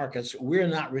to its markets. We're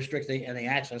not restricting any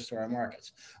access to our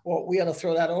markets. Well, we ought to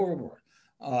throw that overboard.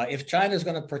 If China is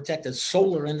going to protect its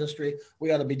solar industry,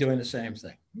 we ought to be doing the same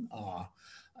thing.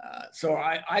 So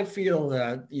I feel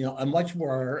that a much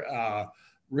more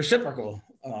reciprocal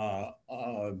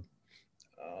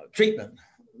treatment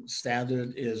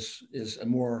standard is a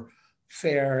more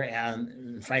fair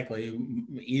and frankly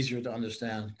easier to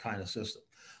understand kind of system.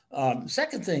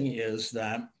 Second thing is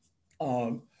that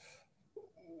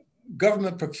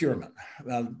government procurement.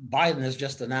 Biden has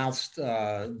just announced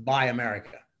Buy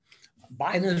America.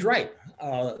 Biden is right.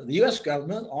 The US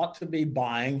government ought to be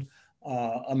buying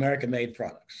American-made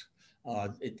products.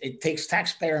 It takes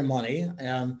taxpayer money,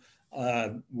 and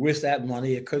with that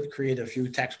money, it could create a few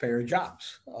taxpayer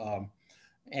jobs.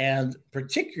 And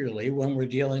particularly when we're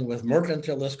dealing with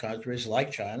mercantilist countries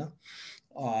like China,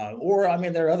 or I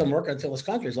mean, there are other mercantilist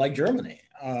countries like Germany.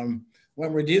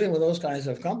 When we're dealing with those kinds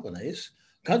of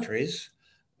countries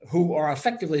who are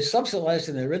effectively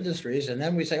subsidizing their industries, and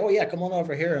then we say, oh yeah, come on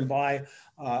over here and buy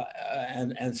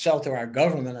and sell to our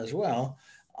government as well,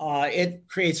 it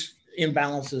creates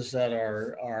imbalances that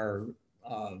are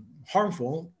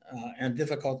harmful and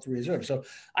difficult to resolve. So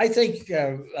I think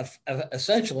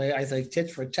essentially, I think tit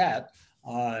for tat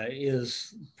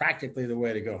is practically the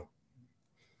way to go.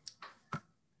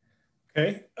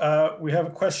 Okay, we have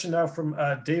a question now from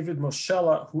David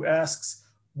Moschella, who asks,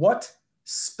 what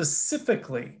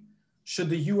specifically should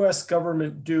the US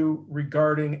government do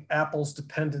regarding Apple's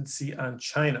dependency on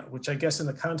China? Which I guess in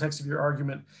the context of your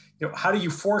argument, how do you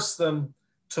force them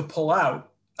to pull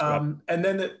out? Right. And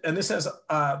this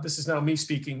is now me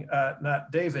speaking, not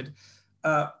David,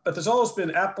 but there's always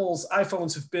been Apple's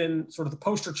iPhones have been sort of the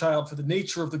poster child for the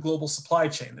nature of the global supply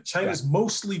chain, that China's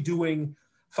mostly doing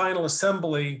final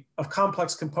assembly of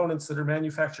complex components that are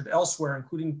manufactured elsewhere,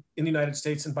 including in the United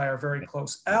States and by our very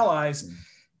close allies. Mm-hmm.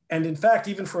 And in fact,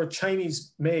 even for a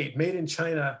Chinese made in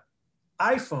China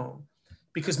iPhone,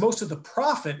 because most of the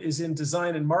profit is in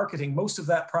design and marketing, most of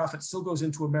that profit still goes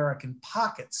into American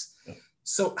pockets. Yeah.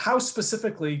 So how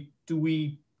specifically do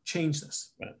we change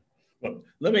this? Right. Well,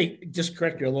 let me just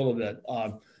correct you a little bit.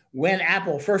 When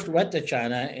Apple first went to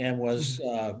China and was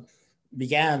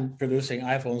began producing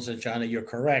iPhones in China, you're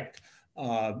correct.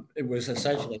 It was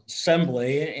essentially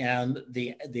assembly, and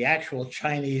the actual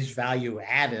Chinese value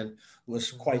added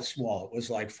was quite small. It was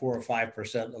like 4 or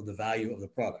 5% of the value of the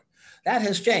product. That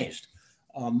has changed.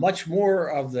 Much more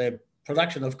of the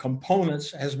production of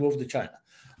components has moved to China.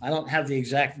 I don't have the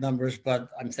exact numbers, but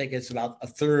I'm thinking it's about a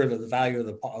third of the value of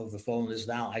the phone is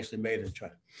now actually made in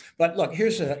China. But look,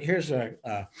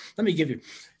 let me give you,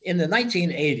 in the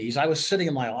 1980s, I was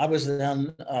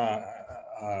then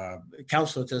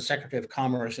counselor to the Secretary of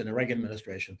Commerce in the Reagan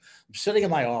administration. I'm sitting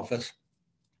in my office,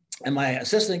 and my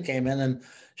assistant came in and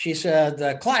she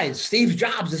said, Clyde, Steve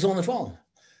Jobs is on the phone.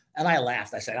 And I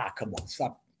laughed. I said, come on,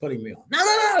 stop putting me on. No,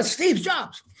 it's Steve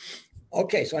Jobs.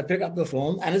 Okay, so I pick up the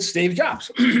phone and it's Steve Jobs.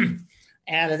 And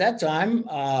at that time,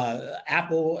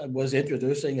 Apple was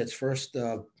introducing its first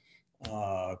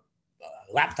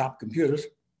laptop computers,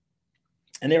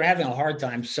 and they were having a hard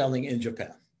time selling in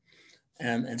Japan.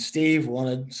 And Steve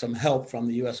wanted some help from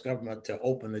the US government to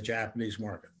open the Japanese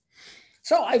market.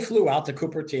 So I flew out to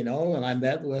Cupertino and I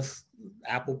met with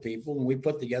Apple people, and we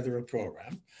put together a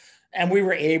program. And we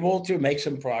were able to make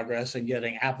some progress in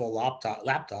getting Apple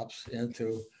laptops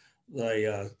into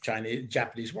the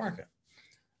Japanese market.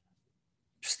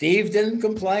 Steve didn't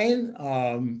complain.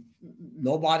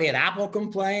 Nobody at Apple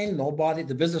complained. Nobody at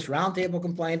the Business Roundtable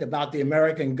complained about the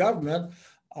American government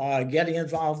getting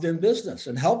involved in business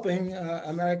and helping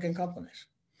American companies.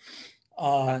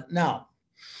 Now,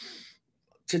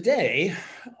 today,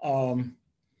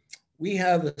 we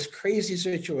have this crazy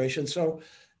situation. So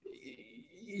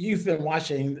you've been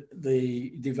watching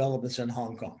the developments in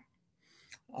Hong Kong.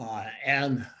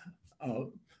 And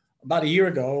about a year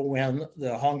ago, when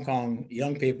the Hong Kong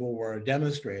young people were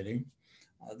demonstrating,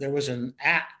 there was an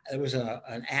app. There was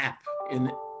an app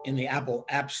in the Apple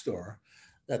App Store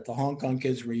that the Hong Kong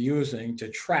kids were using to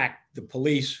track the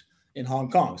police in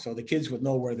Hong Kong, so the kids would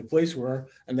know where the police were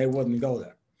and they wouldn't go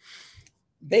there.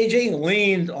 Beijing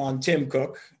leaned on Tim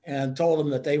Cook and told him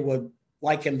that they would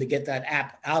like him to get that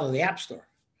app out of the App Store,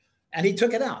 and he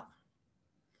took it out.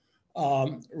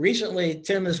 Recently,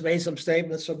 Tim has made some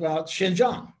statements about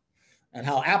Xinjiang and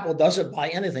how Apple doesn't buy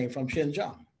anything from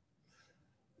Xinjiang.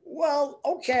 Well,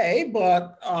 okay,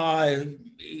 but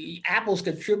Apple's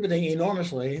contributing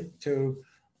enormously to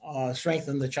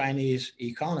strengthen the Chinese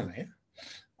economy.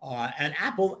 And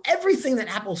Apple, everything that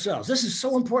Apple sells, this is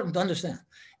so important to understand,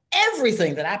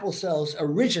 everything that Apple sells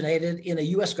originated in a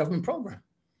US government program.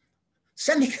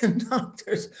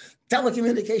 Semiconductors,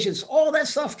 telecommunications, all that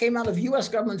stuff came out of US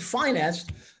government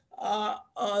financed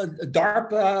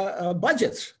DARPA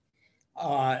budgets.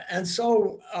 And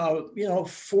so,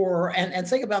 and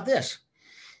think about this.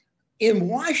 In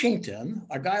Washington,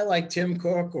 a guy like Tim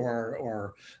Cook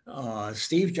or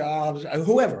Steve Jobs,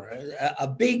 whoever, a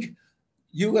big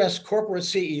US corporate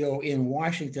CEO in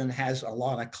Washington has a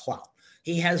lot of clout.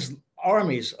 He has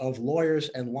armies of lawyers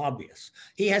and lobbyists.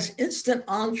 He has instant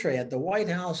entree at the White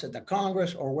House, at the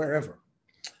Congress, or wherever.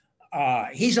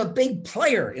 He's a big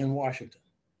player in Washington.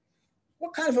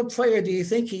 What kind of a player do you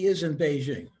think he is in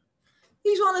Beijing?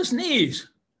 He's on his knees.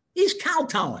 He's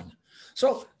kowtowing.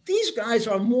 So these guys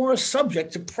are more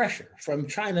subject to pressure from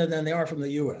China than they are from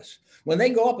the US. When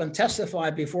they go up and testify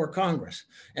before Congress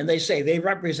and they say they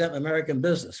represent American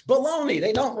business, baloney,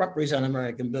 they don't represent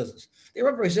American business. They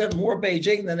represent more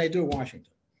Beijing than they do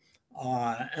Washington.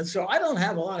 And so I don't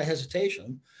have a lot of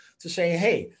hesitation to say,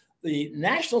 hey, the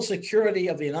national security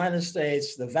of the United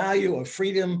States, the value of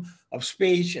freedom of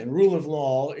speech and rule of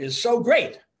law is so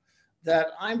great that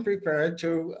I'm prepared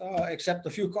to accept a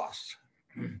few costs.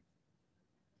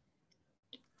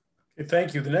 Okay,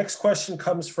 thank you. The next question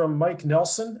comes from Mike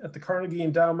Nelson at the Carnegie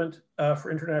Endowment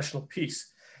for International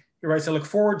Peace. He writes, I look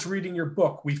forward to reading your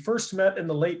book. We first met in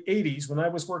the late 80s when I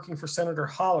was working for Senator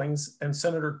Hollings and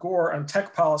Senator Gore on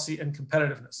tech policy and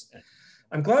competitiveness.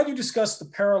 I'm glad you discussed the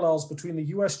parallels between the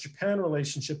US-Japan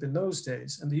relationship in those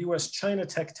days and the US-China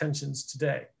tech tensions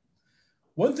today.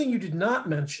 One thing you did not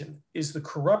mention is the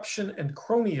corruption and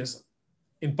cronyism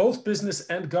in both business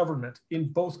and government in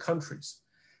both countries.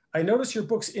 I notice your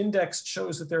book's index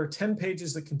shows that there are 10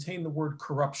 pages that contain the word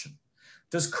corruption.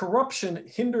 Does corruption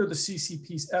hinder the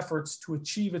CCP's efforts to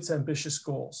achieve its ambitious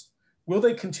goals? Will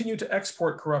they continue to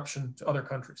export corruption to other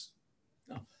countries?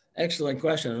 Oh, excellent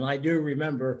question. And I do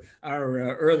remember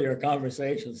our earlier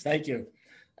conversations. Thank you.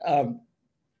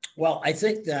 Well, I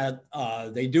think that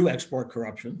they do export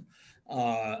corruption.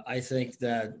 I think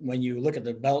that when you look at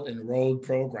the Belt and Road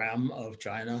program of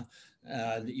China,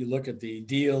 you look at the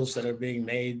deals that are being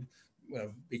made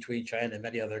between China and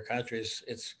many other countries,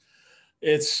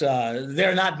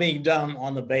 they're not being done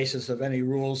on the basis of any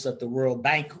rules that the World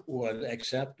Bank would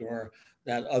accept or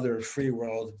that other free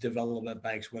world development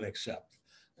banks would accept.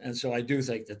 And so I do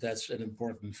think that that's an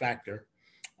important factor.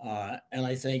 And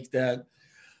I think that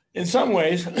in some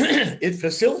ways, it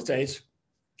facilitates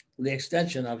the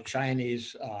extension of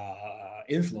Chinese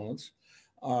influence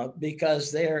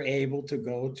because they're able to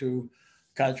go to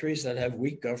countries that have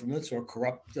weak governments or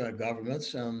corrupt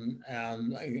governments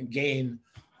and gain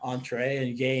entree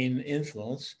and gain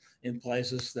influence in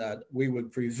places that we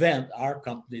would prevent our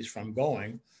companies from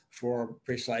going for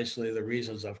precisely the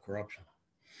reasons of corruption.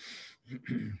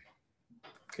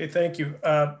 Okay, thank you.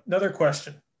 Another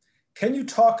question. Can you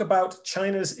talk about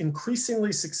China's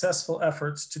increasingly successful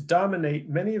efforts to dominate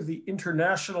many of the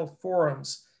international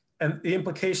forums and the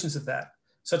implications of that,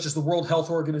 such as the World Health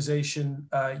Organization,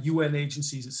 UN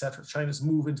agencies, et cetera, China's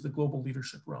move into the global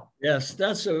leadership realm? Yes,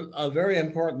 that's a very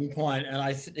important point.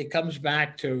 And it comes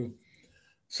back to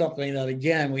something that,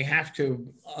 again, we have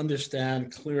to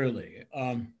understand clearly.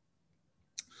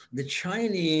 The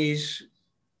Chinese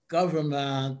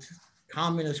government,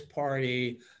 Communist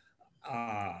Party,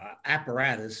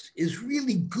 apparatus is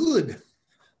really good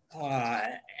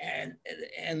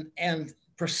and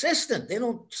persistent. They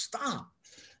don't stop.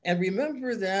 And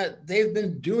remember that they've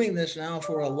been doing this now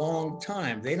for a long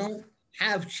time. They don't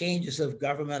have changes of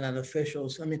government and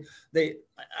officials. I mean,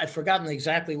 I've forgotten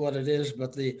exactly what it is,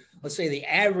 but let's say the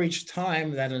average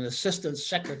time that an assistant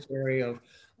secretary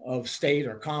of state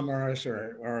or commerce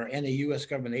or any US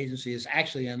government agency is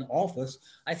actually in office,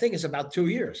 I think is about 2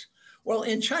 years. Well,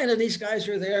 in China, these guys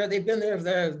are there. They've been there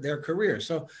their career.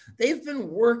 So they've been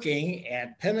working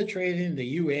at penetrating the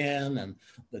UN and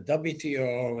the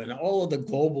WTO and all of the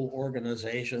global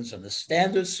organizations and the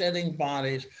standard setting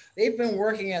bodies. They've been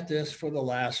working at this for the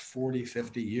last 40,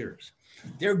 50 years.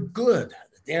 They're good.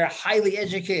 They're highly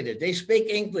educated. They speak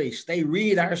English. They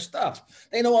read our stuff.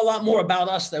 They know a lot more about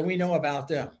us than we know about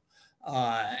them.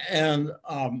 And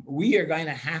we are going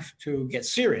to have to get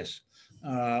serious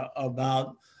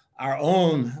about our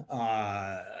own,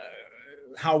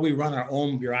 how we run our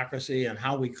own bureaucracy and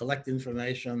how we collect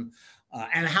information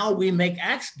and how we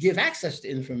give access to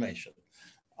information.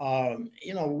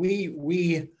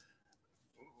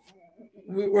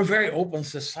 We're a very open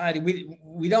society.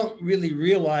 We don't really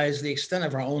realize the extent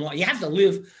of our own. You have to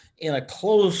live in a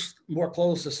more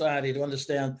closed society to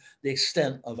understand the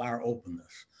extent of our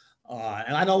openness.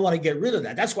 And I don't want to get rid of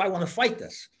that. That's why I want to fight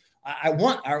this. I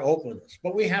want our openness,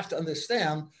 but we have to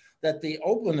understand that the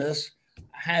openness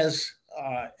has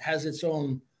its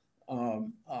own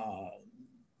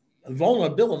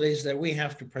vulnerabilities that we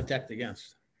have to protect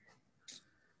against.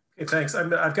 Okay, thanks.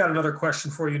 I've got another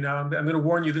question for you now. I'm going to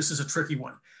warn you, this is a tricky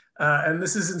one. And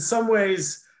this is in some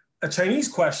ways a Chinese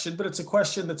question, but it's a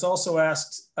question that's also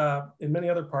asked in many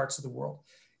other parts of the world.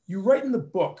 You write in the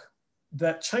book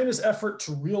that China's effort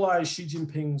to realize Xi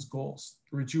Jinping's goals,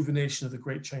 the rejuvenation of the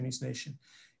great Chinese nation,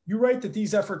 you write that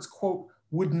these efforts, quote,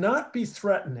 would not be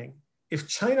threatening if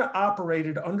China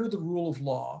operated under the rule of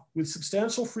law with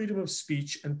substantial freedom of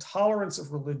speech and tolerance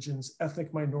of religions,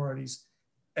 ethnic minorities,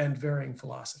 and varying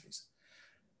philosophies.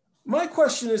 My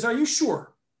question is, are you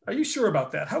sure? Are you sure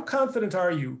about that? How confident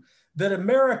are you that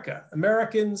American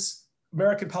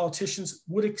politicians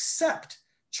would accept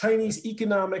Chinese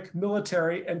economic,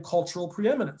 military, and cultural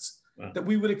preeminence? Wow. That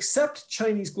we would accept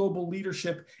Chinese global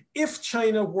leadership if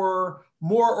China were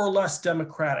more or less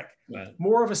democratic, right,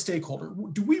 more of a stakeholder?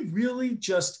 Do we really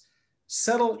just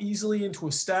settle easily into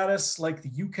a status like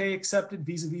the UK accepted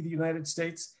vis-a-vis the United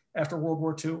States after World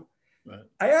War II? Right.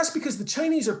 I ask because the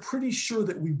Chinese are pretty sure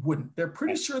that we wouldn't. They're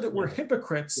pretty sure that we're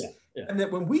hypocrites, and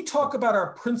that when we talk about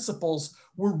our principles,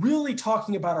 we're really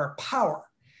talking about our power.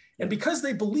 And because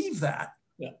they believe that,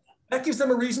 that gives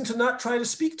them a reason to not try to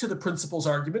speak to the principles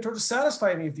argument or to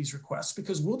satisfy any of these requests,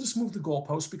 because we'll just move the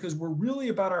goalposts because we're really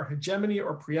about our hegemony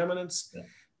or preeminence,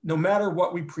 no matter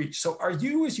what we preach. So are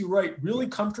you, as you write, really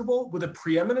comfortable with a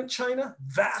preeminent China,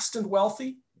 vast and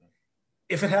wealthy,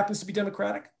 if it happens to be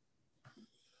democratic?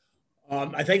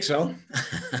 I think so.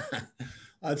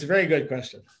 It's a very good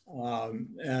question.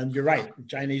 And you're right, the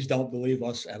Chinese don't believe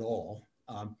us at all.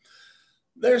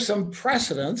 There's some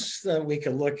precedents that we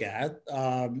can look at.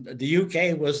 The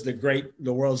UK was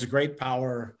the world's great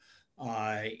power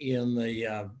in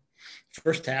the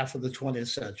first half of the 20th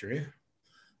century.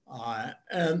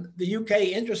 And the UK,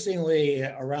 interestingly,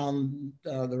 around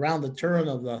the turn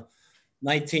of the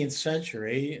 19th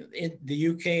century, the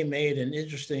UK made an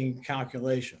interesting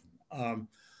calculation.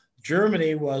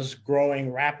 Germany was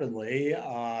growing rapidly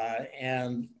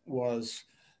and was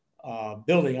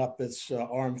building up its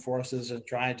armed forces and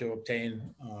trying to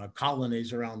obtain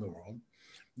colonies around the world.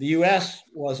 The US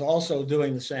was also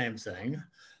doing the same thing.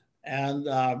 And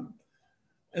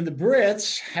the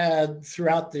Brits had,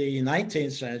 throughout the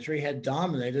 19th century, had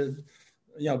dominated,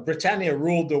 Britannia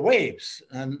ruled the waves,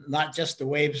 and not just the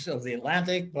waves of the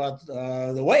Atlantic, but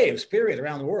the waves, period,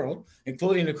 around the world,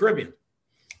 including the Caribbean.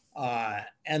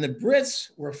 And the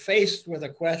Brits were faced with a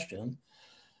question.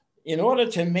 In order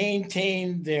to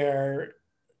maintain their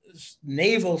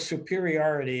naval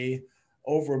superiority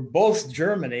over both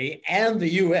Germany and the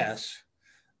US,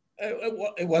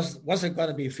 it wasn't going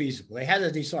to be feasible. They had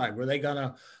to decide, were they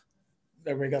going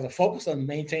to focus on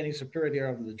maintaining superiority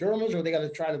over the Germans, or were they going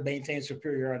to try to maintain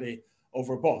superiority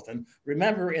over both? And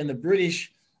remember, in the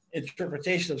British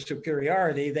interpretation of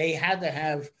superiority, they had to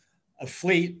have a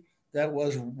fleet that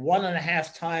was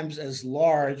 1.5 times as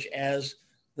large as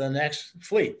the next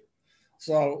fleet.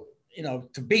 So,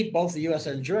 to beat both the US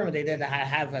and Germany, they had to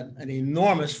have an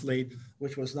enormous fleet,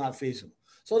 which was not feasible.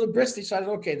 So the Brits decided,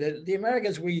 okay, the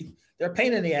Americans, they're a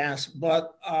pain in the ass,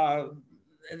 but,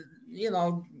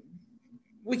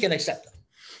 we can accept them.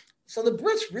 So the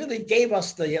Brits really gave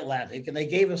us the Atlantic, and they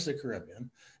gave us the Caribbean,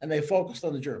 and they focused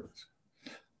on the Germans.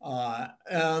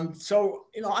 And so,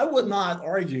 I would not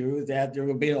argue that there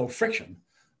will be no friction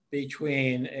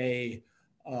between a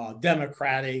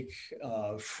democratic,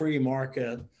 free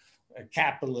market,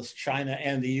 capitalist China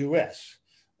and the US.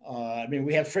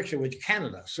 We have friction with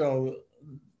Canada, so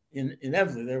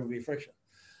inevitably there will be friction.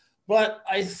 But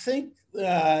I think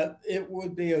that it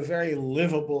would be a very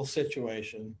livable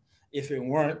situation if it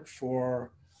weren't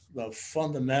for the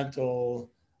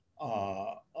fundamental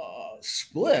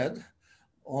split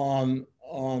on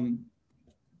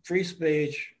free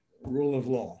speech, rule of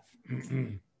law.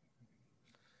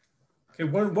 Okay,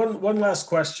 one last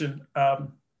question.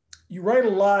 You write a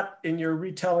lot in your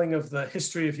retelling of the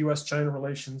history of US-China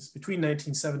relations between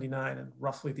 1979 and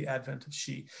roughly the advent of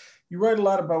Xi. You write a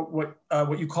lot about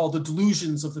what you call the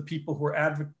delusions of the people who are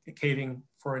advocating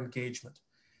for engagement.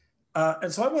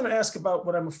 And so I want to ask about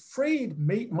what I'm afraid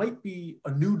might be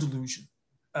a new delusion,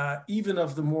 even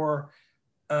of the more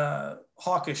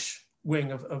hawkish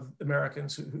wing of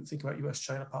Americans who think about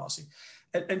US-China policy.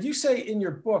 And you say in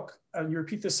your book, and you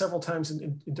repeat this several times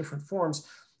in different forms,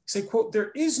 say, quote,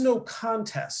 "There is no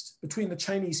contest between the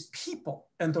Chinese people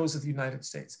and those of the United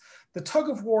States. The tug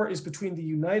of war is between the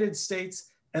United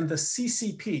States and the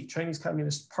CCP, Chinese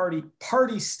Communist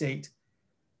Party state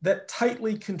that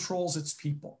tightly controls its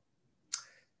people."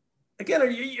 Again, are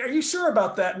you sure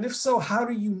about that? And if so, how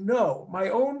do you know? My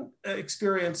own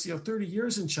experience, 30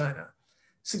 years in China,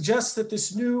 suggests that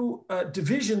this new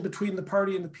division between the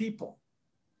party and the people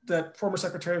that former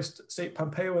Secretary of State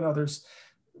Pompeo and others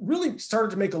really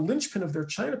started to make a linchpin of their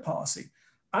China policy.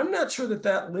 I'm not sure that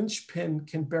that linchpin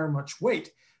can bear much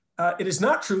weight. It is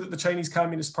not true that the Chinese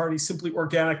Communist Party simply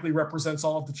organically represents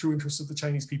all of the true interests of the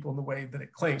Chinese people in the way that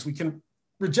it claims. We can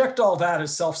reject all that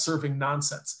as self-serving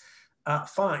nonsense.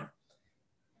 Fine.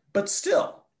 But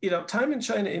still, time in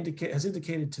China has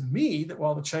indicated to me that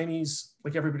while the Chinese,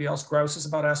 like everybody else, grouses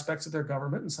about aspects of their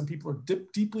government, and some people are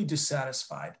deeply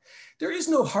dissatisfied, there is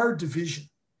no hard division.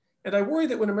 And I worry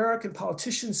that when American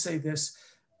politicians say this,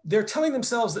 they're telling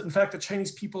themselves that, in fact, the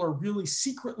Chinese people are really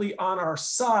secretly on our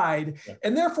side,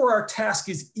 and therefore our task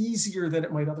is easier than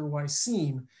it might otherwise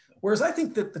seem. Whereas I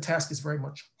think that the task is very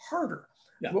much harder.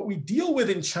 Yeah. What we deal with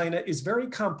in China is very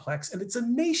complex, and it's a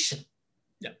nation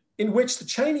in which the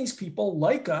Chinese people,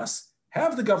 like us,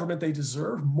 have the government they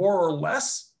deserve, more or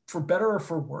less, for better or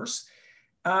for worse,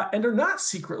 and are not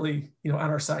secretly, on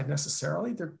our side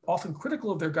necessarily. They're often critical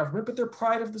of their government, but they're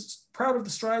proud of the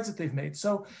strides that they've made.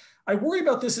 So I worry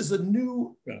about this as a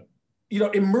new,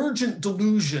 emergent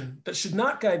delusion that should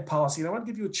not guide policy. And I want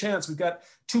to give you a chance. We've got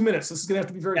 2 minutes. This is going to have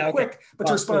to be very quick, but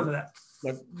to respond to that.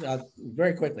 Look,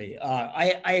 very quickly,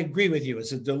 I agree with you.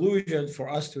 It's a delusion for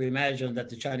us to imagine that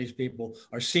the Chinese people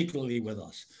are secretly with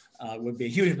us. It would be a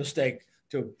huge mistake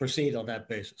to proceed on that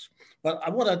basis. But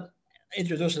I want to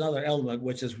introduce another element,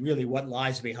 which is really what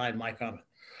lies behind my comment.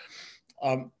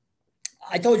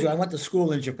 I told you I went to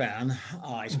school in Japan.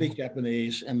 I speak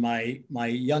Japanese, and my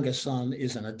youngest son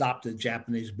is an adopted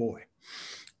Japanese boy.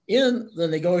 In the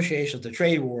negotiations, the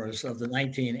trade wars of the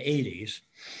 1980s,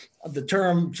 the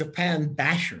term Japan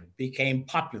basher became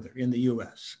popular in the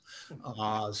US.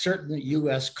 Certain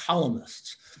US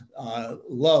columnists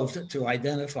loved to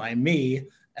identify me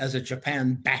as a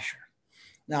Japan basher.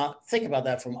 Now, think about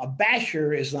that. A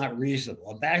basher is not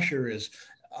reasonable. A basher is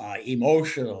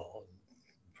emotional,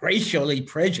 racially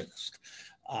prejudiced.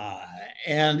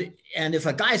 And if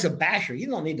a guy's a basher, you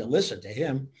don't need to listen to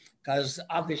him because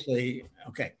obviously,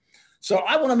 okay. So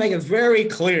I want to make it very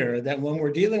clear that when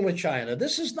we're dealing with China,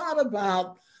 this is not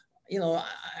about,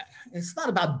 it's not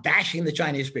about bashing the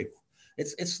Chinese people.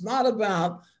 It's not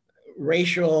about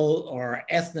racial or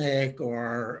ethnic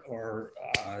or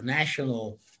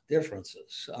national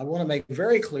differences. I want to make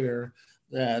very clear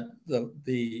that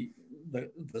the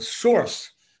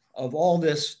source of all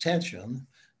this tension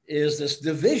is this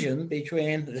division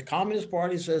between the Communist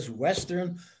Party says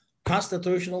Western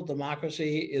constitutional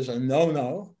democracy is a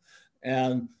no-no,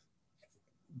 and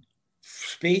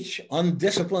speech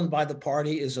undisciplined by the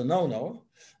party is a no-no.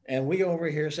 And we over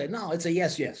here say, no, it's a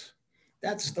yes, yes.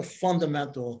 That's the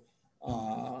fundamental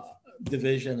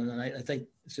division. And I think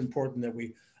it's important that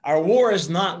our war is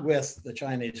not with the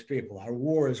Chinese people. Our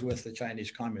war is with the Chinese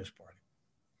Communist Party.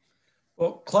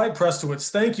 Well, Clyde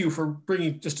Prestowitz, thank you for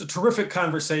bringing just a terrific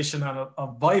conversation on a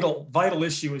vital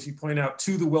issue, as you point out,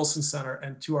 to the Wilson Center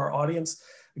and to our audience.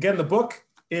 Again, the book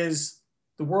is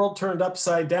The World Turned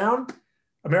Upside Down,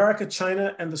 America,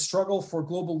 China, and the Struggle for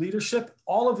Global Leadership.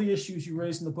 All of the issues you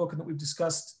raised in the book and that we've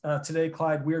discussed today,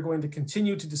 Clyde, we are going to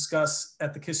continue to discuss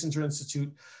at the Kissinger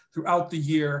Institute throughout the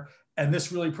year. And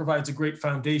this really provides a great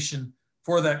foundation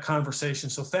for that conversation.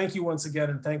 So thank you once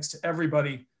again, and thanks to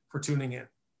everybody for tuning in.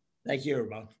 Thank you,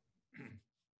 Ramon.